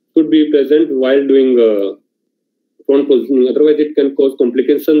be present while doing prone positioning. Otherwise, it can cause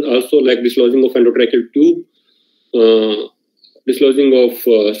complications also like dislodging of endotracheal tube, dislodging of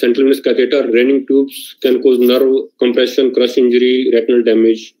central venous catheter, draining tubes, can cause nerve compression, crush injury, retinal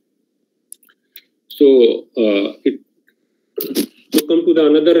damage. So to come to the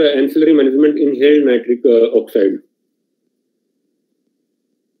another ancillary management, inhaled nitric oxide.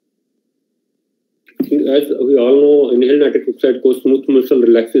 As we all know, inhaled nitric oxide causes smooth muscle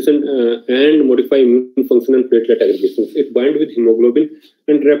relaxation and modify immune function and platelet aggregations. It binds with hemoglobin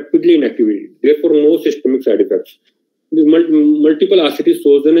and rapidly inactivates. Therefore, no systemic side effects. The multiple RCTs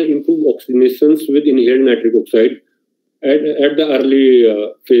shows an improved oxygenations with inhaled nitric oxide at the early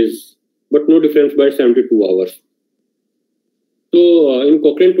phase, but no difference by 72 hours. So in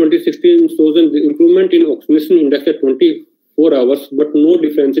Cochrane 2016 shows an improvement in oxygenation index at 24 hours, but no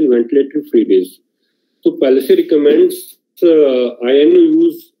difference in ventilator-free days. So policy recommends INU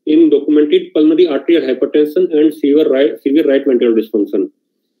use in documented pulmonary arterial hypertension and severe right ventricular dysfunction,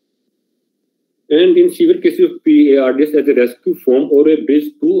 and in severe cases of PARDS as a rescue form or a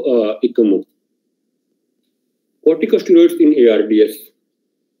bridge to ECMO. Corticosteroids in ARDS.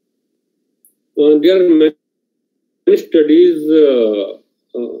 There are many studies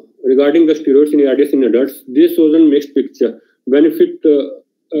regarding the steroids in ARDS in adults. They show a mixed picture. Benefit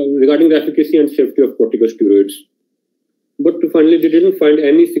regarding the efficacy and safety of corticosteroids. But finally, they didn't find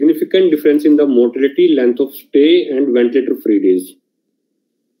any significant difference in the mortality, length of stay, and ventilator-free days.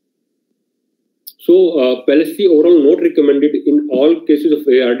 So, policy overall not recommended in all cases of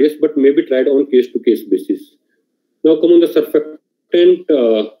ARDS, but may be tried on case-to-case basis. Now, come on the surfactant.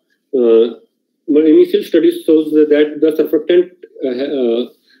 Initial studies shows that the surfactant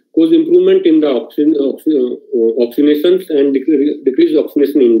cause improvement in the oxygenations and decreased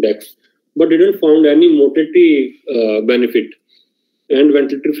oxygenation index, but didn't found any mortality benefit and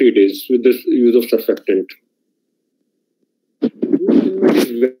ventilator-free days with this use of surfactant.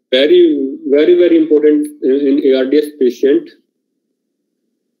 Very important in ARDS patient.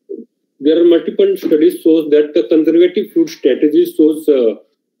 There are multiple studies shows that the conservative fluid strategy shows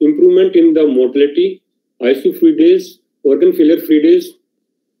improvement in the mortality, ICU-free days, organ failure-free days,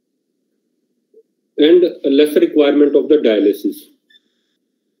 and a lesser requirement of the dialysis.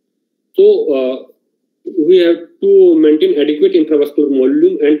 So we have to maintain adequate intravascular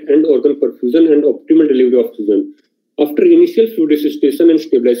volume and organ perfusion and optimal delivery of oxygen. After initial fluid resuscitation and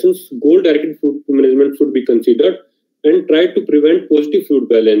stabilization, goal-directed fluid management should be considered and try to prevent positive fluid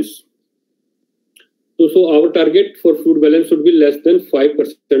balance. So our target for fluid balance should be less than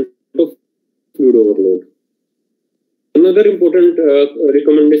 5% of fluid overload. Another important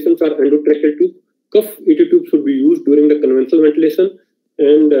recommendations are endotracheal tube. Cuff ET tube should be used during the conventional ventilation,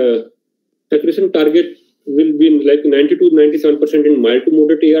 and saturation target will be like 90 to 97% in mild to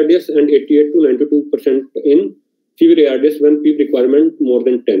moderate ARDS and 88 to 92% in severe ARDS when PEEP requirement more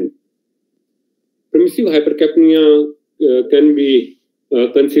than 10. Permissive hypercapnia can be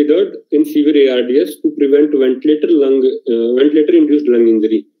considered in severe ARDS to prevent ventilator-induced lung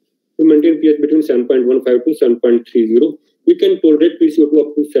injury. To maintain pH between 7.15 to 7.30, we can tolerate PCO2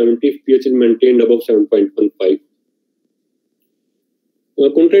 up to 70 if pH is maintained above 7.15.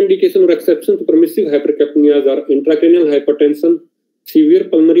 Contraindication or exceptions to permissive hypercapnias are intracranial hypertension, severe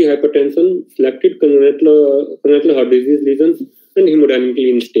pulmonary hypertension, selected congenital heart disease lesions, and hemodynamic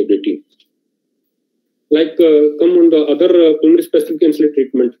instability. Come on the other pulmonary specific insulin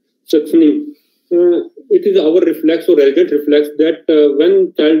treatment, suctioning. It is our reflex or resident reflex that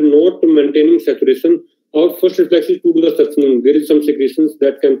when child not maintaining saturation, our first reflex is to do the suctioning. There is some secretions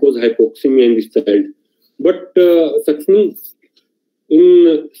that can cause hypoxemia in this child. But suctioning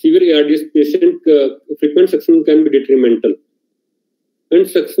in severe ARDS patient, frequent suctioning can be detrimental. And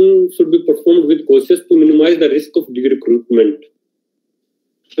suction should be performed with caution to minimize the risk of de-recruitment.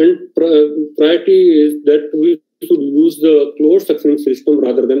 And priority is that we should use the closed suctioning system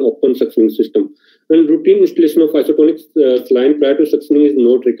rather than open suctioning system. And routine installation of isotonic saline prior to suctioning is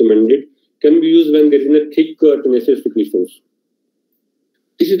not recommended. Can be used when there is a thick tenacious secretions.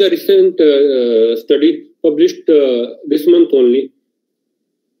 This is the recent study published this month only.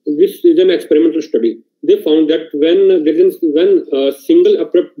 This is an experimental study. They found that when single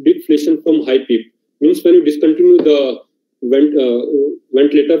abrupt deflation from high PEEP, means when you discontinue the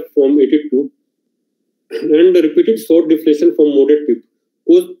ventilator from 82, and the repeated short deflation from moderate PEEP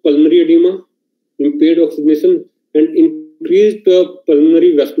cause pulmonary edema, impaired oxygenation, and increased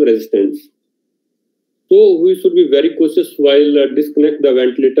pulmonary vascular resistance. So we should be very cautious while disconnect the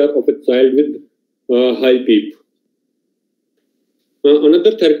ventilator of a child with high PEEP.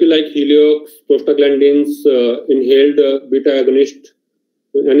 Another therapy like heliox, prostaglandins, inhaled beta agonist,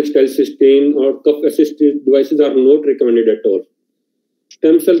 N-acetylcysteine, or cuff-assisted devices are not recommended at all.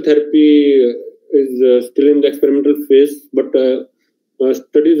 Stem cell therapy is still in the experimental phase, but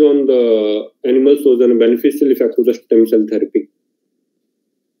studies on the animals shows a beneficial effect of the stem cell therapy.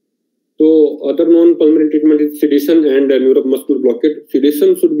 So, other non-pulmonary treatment is sedation and neuromuscular blockade.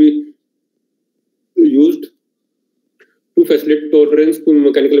 Sedation should be used to facilitate tolerance to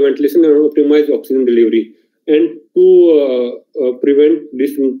mechanical ventilation and optimize oxygen delivery, and to prevent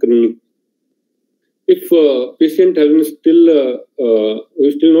dysynchrony. If patient is still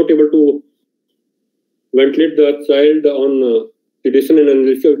not able to ventilate the child on sedation and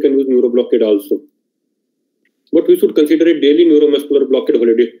anesthesia, we can use neuroblockade also. But we should consider a daily neuromuscular blockade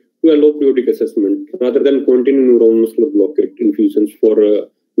holiday to allow periodic assessment rather than continuing neuromuscular blockade infusions for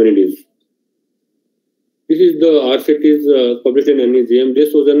many days. This is the RCTs published in NEJM.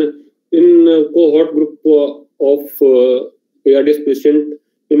 This was in a cohort group of ARDS patient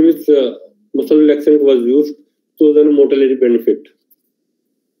in which muscle relaxant was used, so then mortality benefit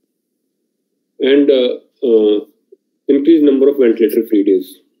and increased number of ventilator-free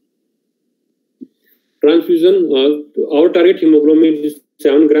days. Transfusion, our target hemoglobin is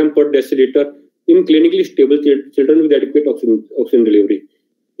 7 gram per deciliter in clinically stable children with adequate oxygen delivery.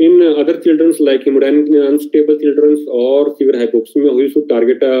 In other children like hemodynamically unstable children or severe hypoxemia, we should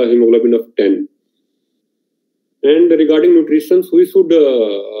target a hemoglobin of 10. And regarding nutrition, we should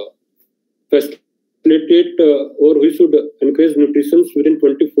facilitate or we should encourage nutrition within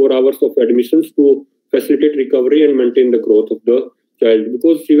 24 hours of admissions to facilitate recovery and maintain the growth of the child,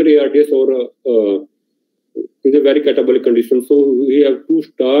 because severe ARDS or is a very catabolic condition. So we have to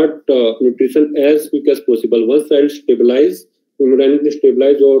start nutrition as quick as possible. Once child stabilize, hemodynamically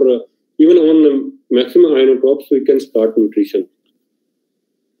stabilize, or even on maximum ionotropes, we can start nutrition.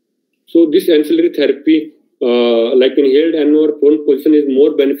 So this ancillary therapy, like inhaled and or prone position, is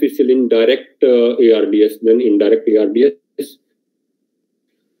more beneficial in direct ARDS than indirect ARDS.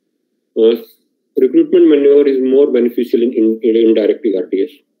 Recruitment maneuver is more beneficial in indirect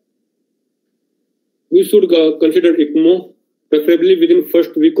ARDS. We should consider ECMO, preferably within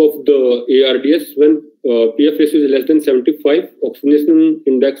first week of the ARDS when PF ratio is less than 75, oxygenation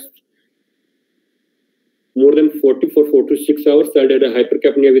index more than 40 for 4 to 6 hours, child had a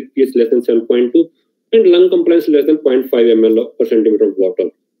hypercapnia with pH less than 7.2, and lung compliance less than 0.5 ml per centimeter of water.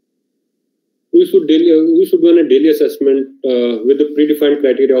 We should do a daily assessment with the predefined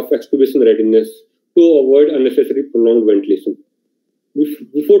criteria of extubation readiness to avoid unnecessary prolonged ventilation.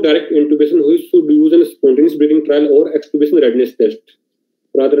 Before direct intubation, we should use a spontaneous breathing trial or extubation readiness test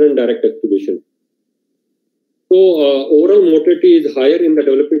rather than direct extubation. So overall mortality is higher in the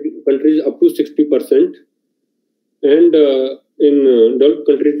developing countries, up to 60%, and in developed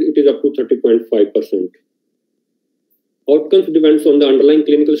countries it is up to 30.5%. Outcomes depends on the underlying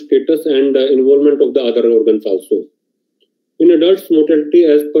clinical status and involvement of the other organs also. In adults, mortality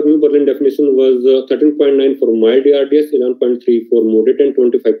as per New Berlin definition was 13.9 for mild ARDS, 11.3 for moderate, and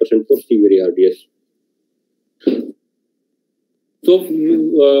 25% for severe ARDS.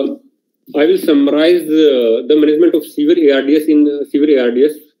 So, I will summarize the management of severe ARDS in severe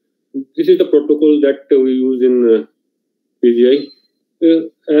ARDS. This is the protocol that we use in PGI.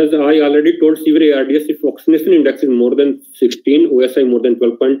 As I already told, severe ARDS, if oxygenation index is more than 16, OSI more than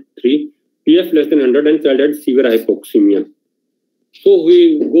 12.3, PF less than 100, and child had severe hypoxemia. So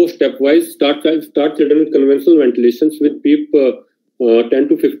we go stepwise. Start children with conventional ventilations with PEEP 10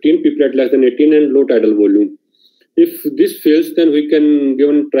 to 15, people at less than 18, and low tidal volume. If this fails, then we can give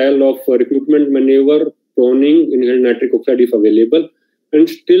a trial of recruitment maneuver, proning, inhaled nitric oxide if available, and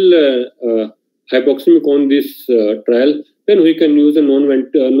still hypoxemic on this trial, then we can use a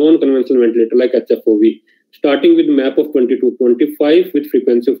non-conventional ventilator like HFOV, starting with MAP of 20 to 25 with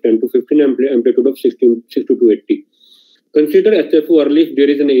frequency of 10 to 15, amplitude of 60 to 80. Consider HFO early if there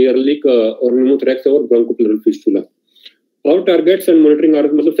is an air leak or pneumothorax or bronchopleural fistula. Our targets and monitoring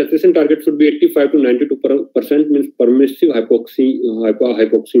saturation target should be 85 to 92%, means permissive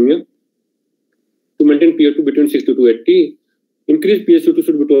hypoxemia. To maintain pH2 between 60 to 80, increased pH2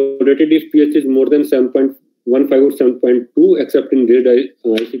 should be tolerated if pH is more than 7.15 or 7.2, except in grade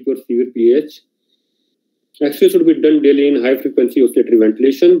ICP or severe pH. X-ray should be done daily in high frequency oscillatory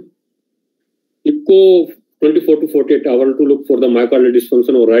ventilation. Echo 24 to 48 hours to look for the myocardial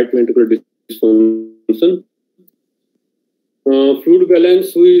dysfunction or right ventricular dysfunction. Fluid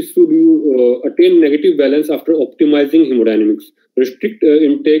balance, we should attain negative balance after optimizing hemodynamics. Restrict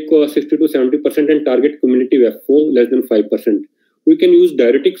intake 60 to 70% and target cumulative FO less than 5%. We can use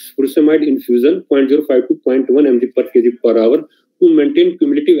diuretics, furosemide infusion 0.05 to 0.1 mg per kg per hour to maintain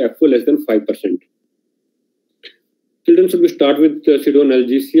cumulative FO less than 5%. Children should be start with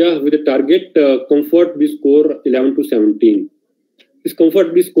pseudoanalgesia with a target comfort B score 11 to 17. This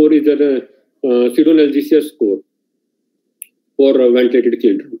comfort B score is a pseudoanalgesia score for ventilated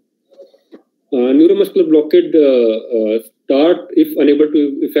children. Neuromuscular blockade start if unable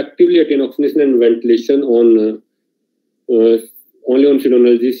to effectively attain oxygenation and ventilation on only on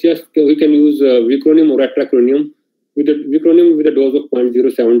pseudoanalgesia. We can use vicronium or atracronium with a dose of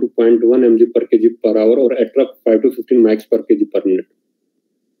 0.07 to 0.1 mg per kg per hour or atrac 5 to 15 mics per kg per minute.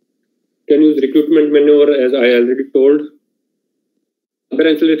 Can use recruitment maneuver as I already told. Other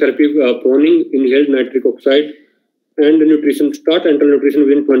ancillary therapy, proning, inhaled nitric oxide, and nutrition. Start enteral nutrition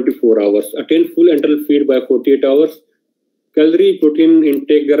within 24 hours. Attain full enteral feed by 48 hours. Calorie protein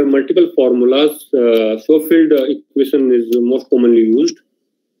intake, there are multiple formulas. Schofield equation is most commonly used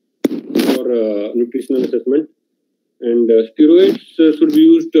for nutritional assessment. And steroids should be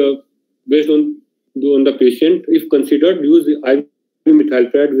used based on the patient. If considered, use IV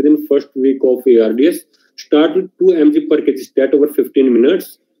methylpred within first week of ARDS. Start with 2 mg per kg stat over 15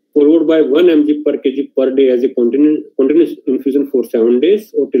 minutes, followed by 1 mg per kg per day as a continuous infusion for 7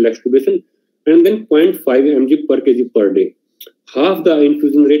 days or till extubation, and then 0.5 mg per kg per day. Half the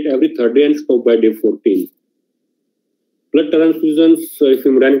infusion rate every third day and stop by day 14. Blood transfusions, if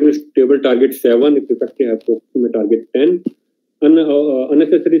hemodynamically stable, target 7, if effective hypoxemia, target 10.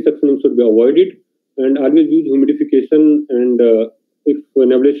 Unnecessary suctioning should be avoided, and always use humidification, and if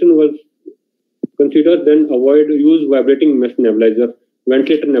nebulization was considered, then use vibrating mesh nebulizer,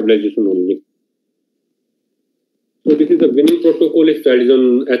 ventilator nebulization only. So this is the weaning protocol. If child is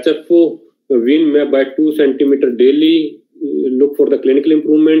on HFO, wean MAP by 2 cm daily, look for the clinical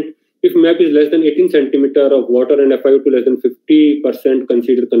improvement. If MAP is less than 18 cm of water and FiO2 less than 50%,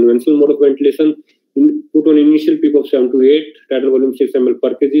 consider conventional mode of ventilation. Put on initial PEEP of 7 to 8, tidal volume 6 ml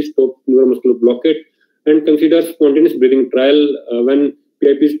per kg, stop neuromuscular blockade, and consider spontaneous breathing trial when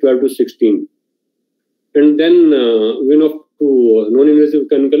PIP is 12 to 16. And then wean off to non-invasive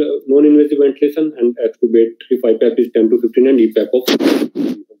ventilation and extubate if IPAP is 10 to 15 and EPAP of water.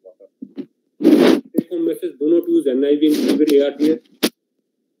 Take home message: do not use NIV in severe ARDS.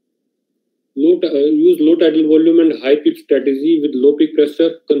 Use low tidal volume and high PEEP strategy with low peak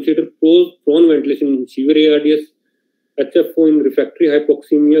pressure. Consider prone ventilation in severe ARDS. HFO in refractory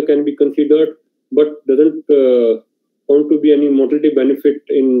hypoxemia can be considered, but doesn't found to be any mortality benefit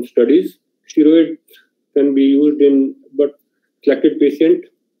in studies. Steroids can be used in but selected patient.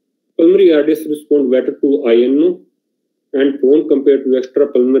 Pulmonary ARDS respond better to INO and prone compared to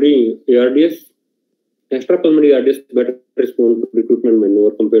extrapulmonary ARDS. Extrapulmonary ARDS better respond to recruitment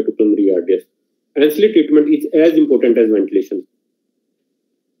maneuver compared to pulmonary ARDS. Ancillary treatment is as important as ventilation.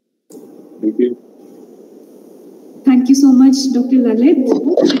 Thank you. Thank you so much, Dr. Lalit.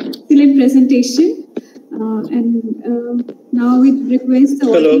 Excellent presentation. Now we request the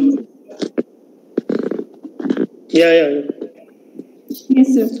Hello. audience. Yeah.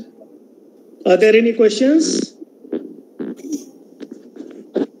 Yes, sir. Are there any questions?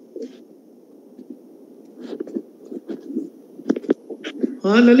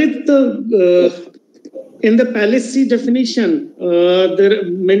 Lalit, in the policy definition, there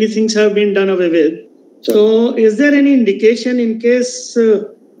many things have been done away with. So, is there any indication in case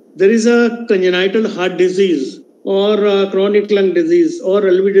there is a congenital heart disease or chronic lung disease or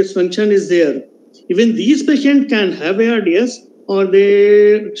LV dysfunction is there? Even these patients can have ARDS, or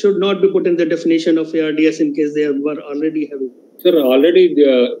they should not be put in the definition of ARDS in case they were already having? Sir, already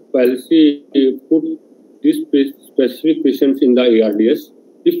the policy put these specific patients in the ARDS.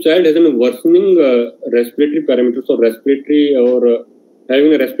 If child has a worsening respiratory parameters or respiratory or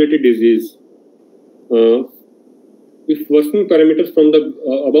having a respiratory disease, if worsening parameters from the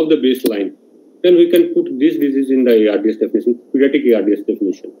above the baseline, then we can put this disease in the ARDS definition, pediatric ARDS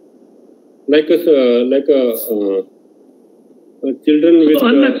definition. Children with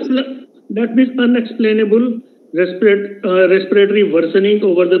that means unexplainable respiratory worsening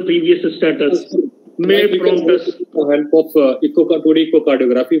over the previous status may prompt us. Help of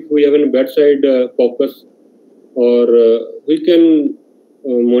echocardiography, if we have a bedside focus, or we can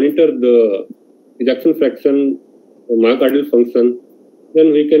monitor the ejection fraction, myocardial function,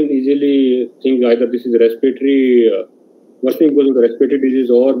 then we can easily think either this is respiratory worsening because of the respiratory disease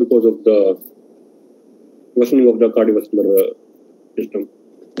or because of the worsening of the cardiovascular system.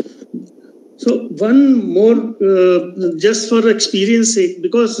 So one more, just for experience sake,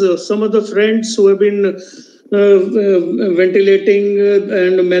 because some of the friends who have been ventilating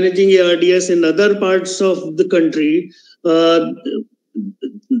and managing ARDS in other parts of the country, the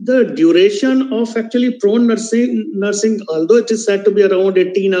duration of actually prone nursing, although it is said to be around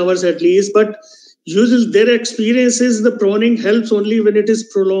 18 hours at least, but usually their experience is the proning helps only when it is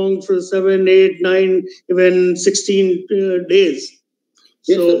prolonged for 7, 8, 9, even 16 days.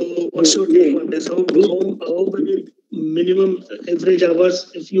 Yes, so what's your take on this? How many minimum average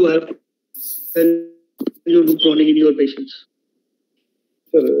hours if you have when you do proning in your patients?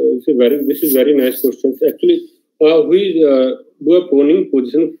 This is very nice question. Actually, we do a proning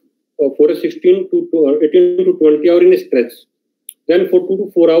position for a 16 to 18 to 20 hour in a stretch. Then for 2 to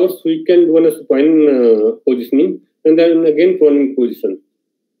 4 hours, we can do a supine positioning and then again proning position.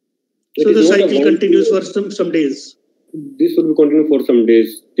 So the cycle continues for some days. This will be continued for some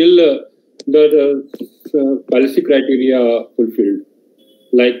days till the policy criteria fulfilled,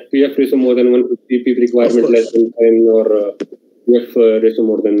 like PF ratio more than 150, PF requirement less than 10, or PF ratio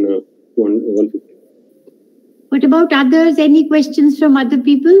more than 150. What about others? Any questions from other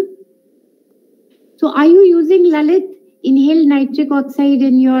people? So are you using, Lalit, inhaled nitric oxide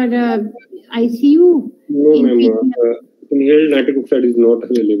in your ICU? No, ma'am. Inhaled nitric oxide is not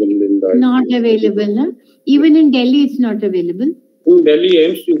available in the ICU. Not available, huh? Even in Delhi, it's not available. In Delhi,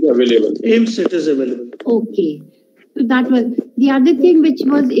 AIMS is available. AIMS, it is available. Okay. So that was the other thing which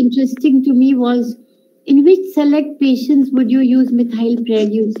was interesting to me was in which select patients would you use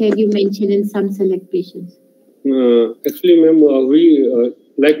methylpred? You said you mentioned in some select patients. Actually, ma'am, we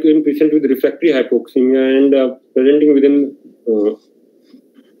like in patients with refractory hypoxemia and presenting with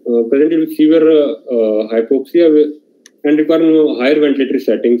severe hypoxia and requiring higher ventilatory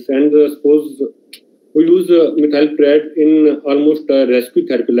settings, and suppose we use methylpred in almost rescue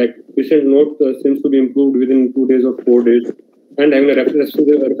therapy, like patient note seems to be improved within 2 days or 4 days, and having a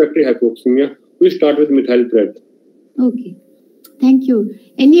refractory hypoxemia, we start with methylpred. Okay, thank you.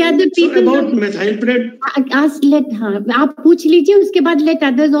 Any other people? So about methylpred, ask. आप पूछ लीजिए, उसके बाद let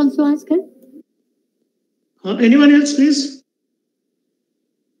others also ask her. Anyone else, please?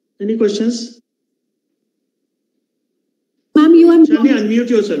 Any questions? Ma'am, you are Shall we unmute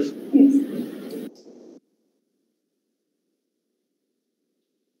yourself? Yes.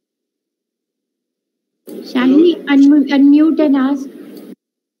 Shalini, unmute and ask.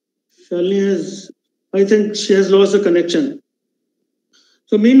 Shalini has, I think she has lost the connection.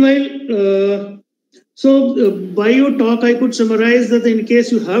 So meanwhile, by your talk, I could summarize that in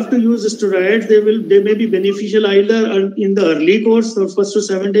case you have to use steroids, they may be beneficial either in the early course or first to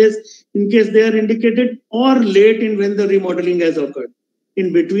 7 days, in case they are indicated, or late in when the remodeling has occurred.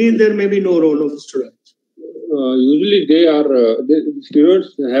 In between, there may be no role of steroids. Usually, steroids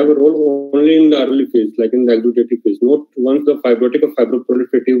have a role only in the early phase, like in the exudative phase, not once the fibrotic or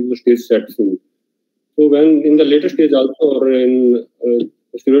fibroproliferative stage sets in. So when in the later stage also, or in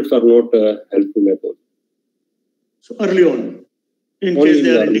steroids are not helpful at all. So early on, in case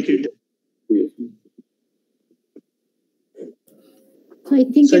they are indicated. Yes. So I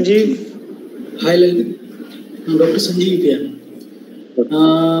think Sanjeev, Hi, Lalit. I'm Dr. Sanjeev here.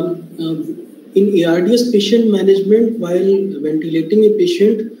 In ARDS patient management, while ventilating a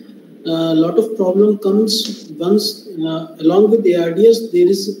patient, a lot of problem comes once along with ARDS, there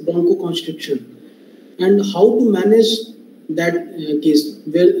is bronchoconstriction. And how to manage that case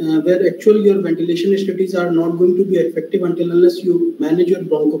where actually your ventilation strategies are not going to be effective unless you manage your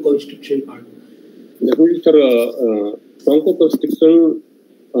bronchoconstriction part. Definitely, sir. Bronchoconstriction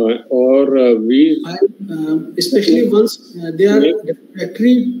especially once they are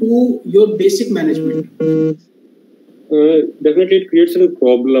refractory to your basic management. Definitely, it creates a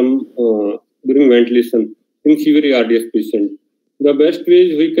problem during ventilation in severe ARDS patient. The best way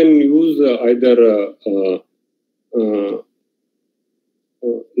is we can use either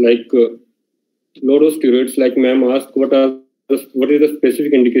low-dose steroids. Like ma'am asked, what is the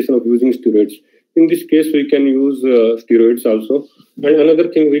specific indication of using steroids? In this case, we can use steroids also. And another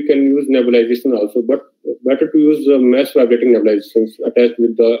thing, we can use nebulization also, but better to use mass vibrating nebulizations attached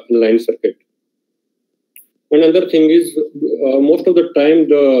with the line circuit. Another thing is, most of the time,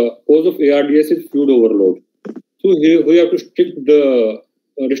 the cause of ARDS is fluid overload. So we have to restrict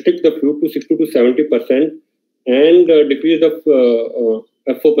the fluid to 60 to 70% and decrease the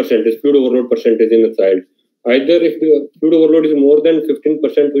FO percentage, fluid overload percentage in the child. Either if the fluid overload is more than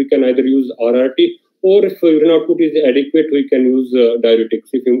 15%, we can either use RRT, or if urine output is adequate, we can use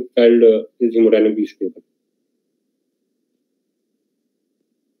diuretics if the child is hemodynamically stable.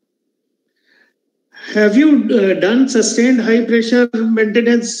 Have you done sustained high pressure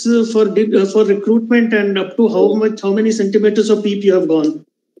maintenance for recruitment, and up to how many centimeters of PEEP you have gone?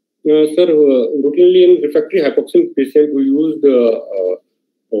 Sir, routinely in refractory hypoxemic patient, we used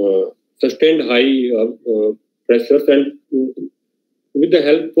sustained high pressures, and with the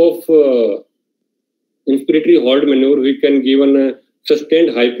help of inspiratory hold maneuver, we can give a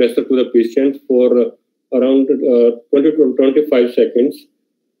sustained high pressure to the patient for around 20 to 25 seconds.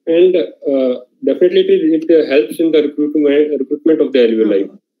 And definitely it helps in the recruitment of the alveoli.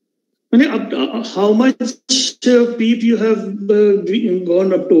 How much PEEP you have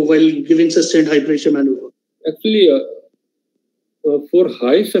gone up to while giving sustained high pressure maneuver? Actually, for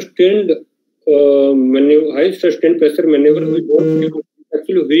high sustained pressure maneuver, we don't give.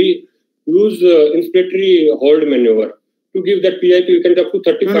 Actually, we use inspiratory hold maneuver to give that PIP. We can up to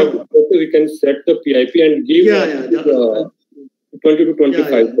 35. We can set the PIP and give 20 to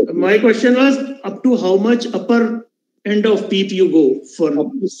 25. My question was up to how much upper end of PEEP you go for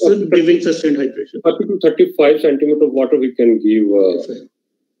giving sustained high pressure? 30 to 35 centimeter of water we can give.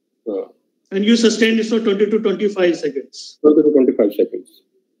 And you sustain this for 20 to 25 seconds? 20 to 25 seconds.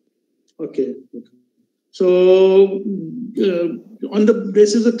 Okay. So, on the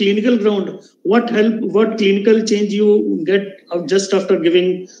basis of clinical ground, what clinical change you get just after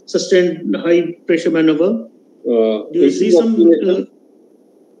giving sustained high pressure maneuver? Do you see some?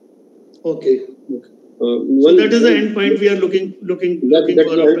 Okay. So that is the end point we are looking for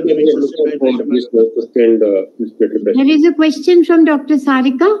after giving sustained pressure. There is a question from Dr.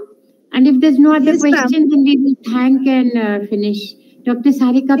 Sarika, and if there's no other question, then we will thank and finish. Dr.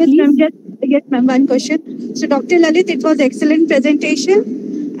 Sarika, please. Yes, ma'am. One question. So, Dr. Lalit, it was excellent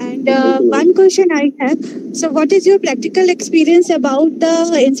presentation. And one question I have. So, what is your practical experience about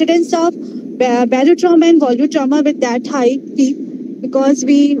the incidence of barotrauma and volutrauma with that high PEEP? Because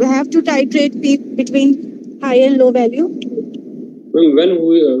we have to titrate PEEP between high and low value. When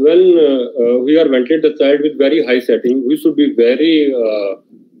we are ventilating the child with very high setting, we should be very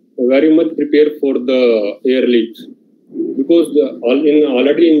much prepared for the air leaks. Because in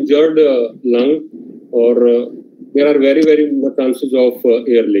already injured lung, or there are very much chances of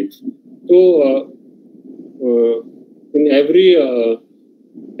air leaks. So in every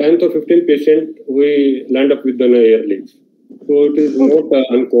 10th or 15th patient, we land up with an air leaks. So it is not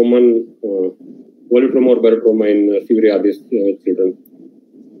uncommon volutrauma or barotrauma in severe ARDS children.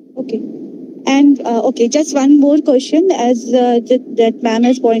 Okay. And just one more question, as that ma'am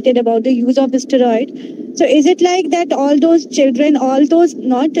has pointed about the use of steroid. So is it like that all those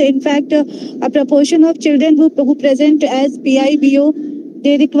not, in fact, a proportion of children who present as PIBO,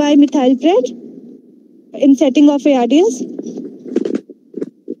 they require methylpred in setting of ARDS?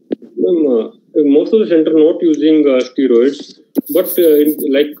 Most of the center not using steroids, but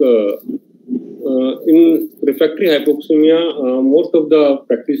in refractory hypoxemia, most of the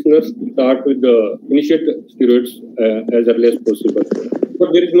practitioners start with initiate steroids as early as possible.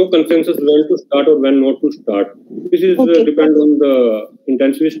 But there is no consensus when to start or when not to start. This is depend on the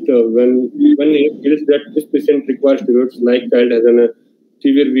intensivist when he feels that this patient requires steroids, like child has a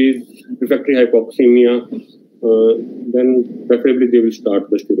severe wheeze, refractory hypoxemia. then preferably they will start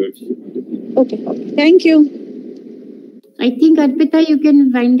the steroids. Okay. Thank you. I think, Arpita, you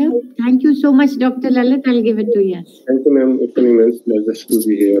can wind up. Thank you so much, Dr. Lalit. I'll give it to you. Thank you, ma'am. It's an immense pleasure to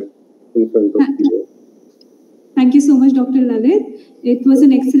be here in front of you. Thank you so much, Dr. Lalit. It was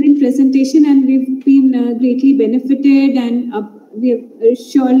an excellent presentation and we've been greatly benefited, and we have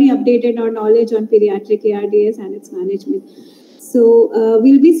surely updated our knowledge on pediatric ARDS and its management. So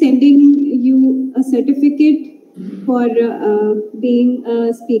we'll be sending you a certificate for being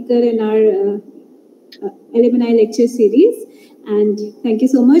a speaker in our alumni lecture series. And thank you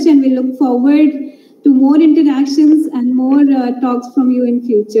so much, and we look forward to more interactions and more talks from you in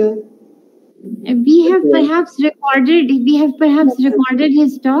future. We have perhaps recorded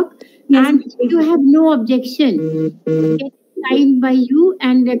his talk, Yes, and if you have no objection, get signed by you,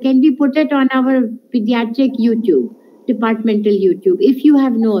 and can we put it on our pediatric YouTube, departmental YouTube, if you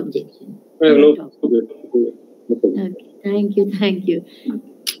have no objection? I have no talk. problem. Okay, thank you.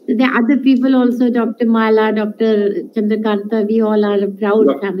 The other people also, Dr. Mala, Dr. Chandrakanta, we all are a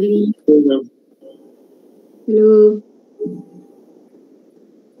proud family. hello.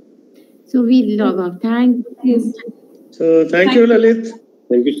 So we log off. Thank you. Yes. So thank you, Lalit.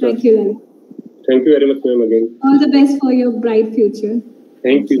 Thank you, sir. Thank you, Lalit. Thank you very much, ma'am, again. All the best for your bright future.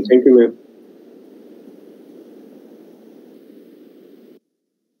 Thank you, ma'am.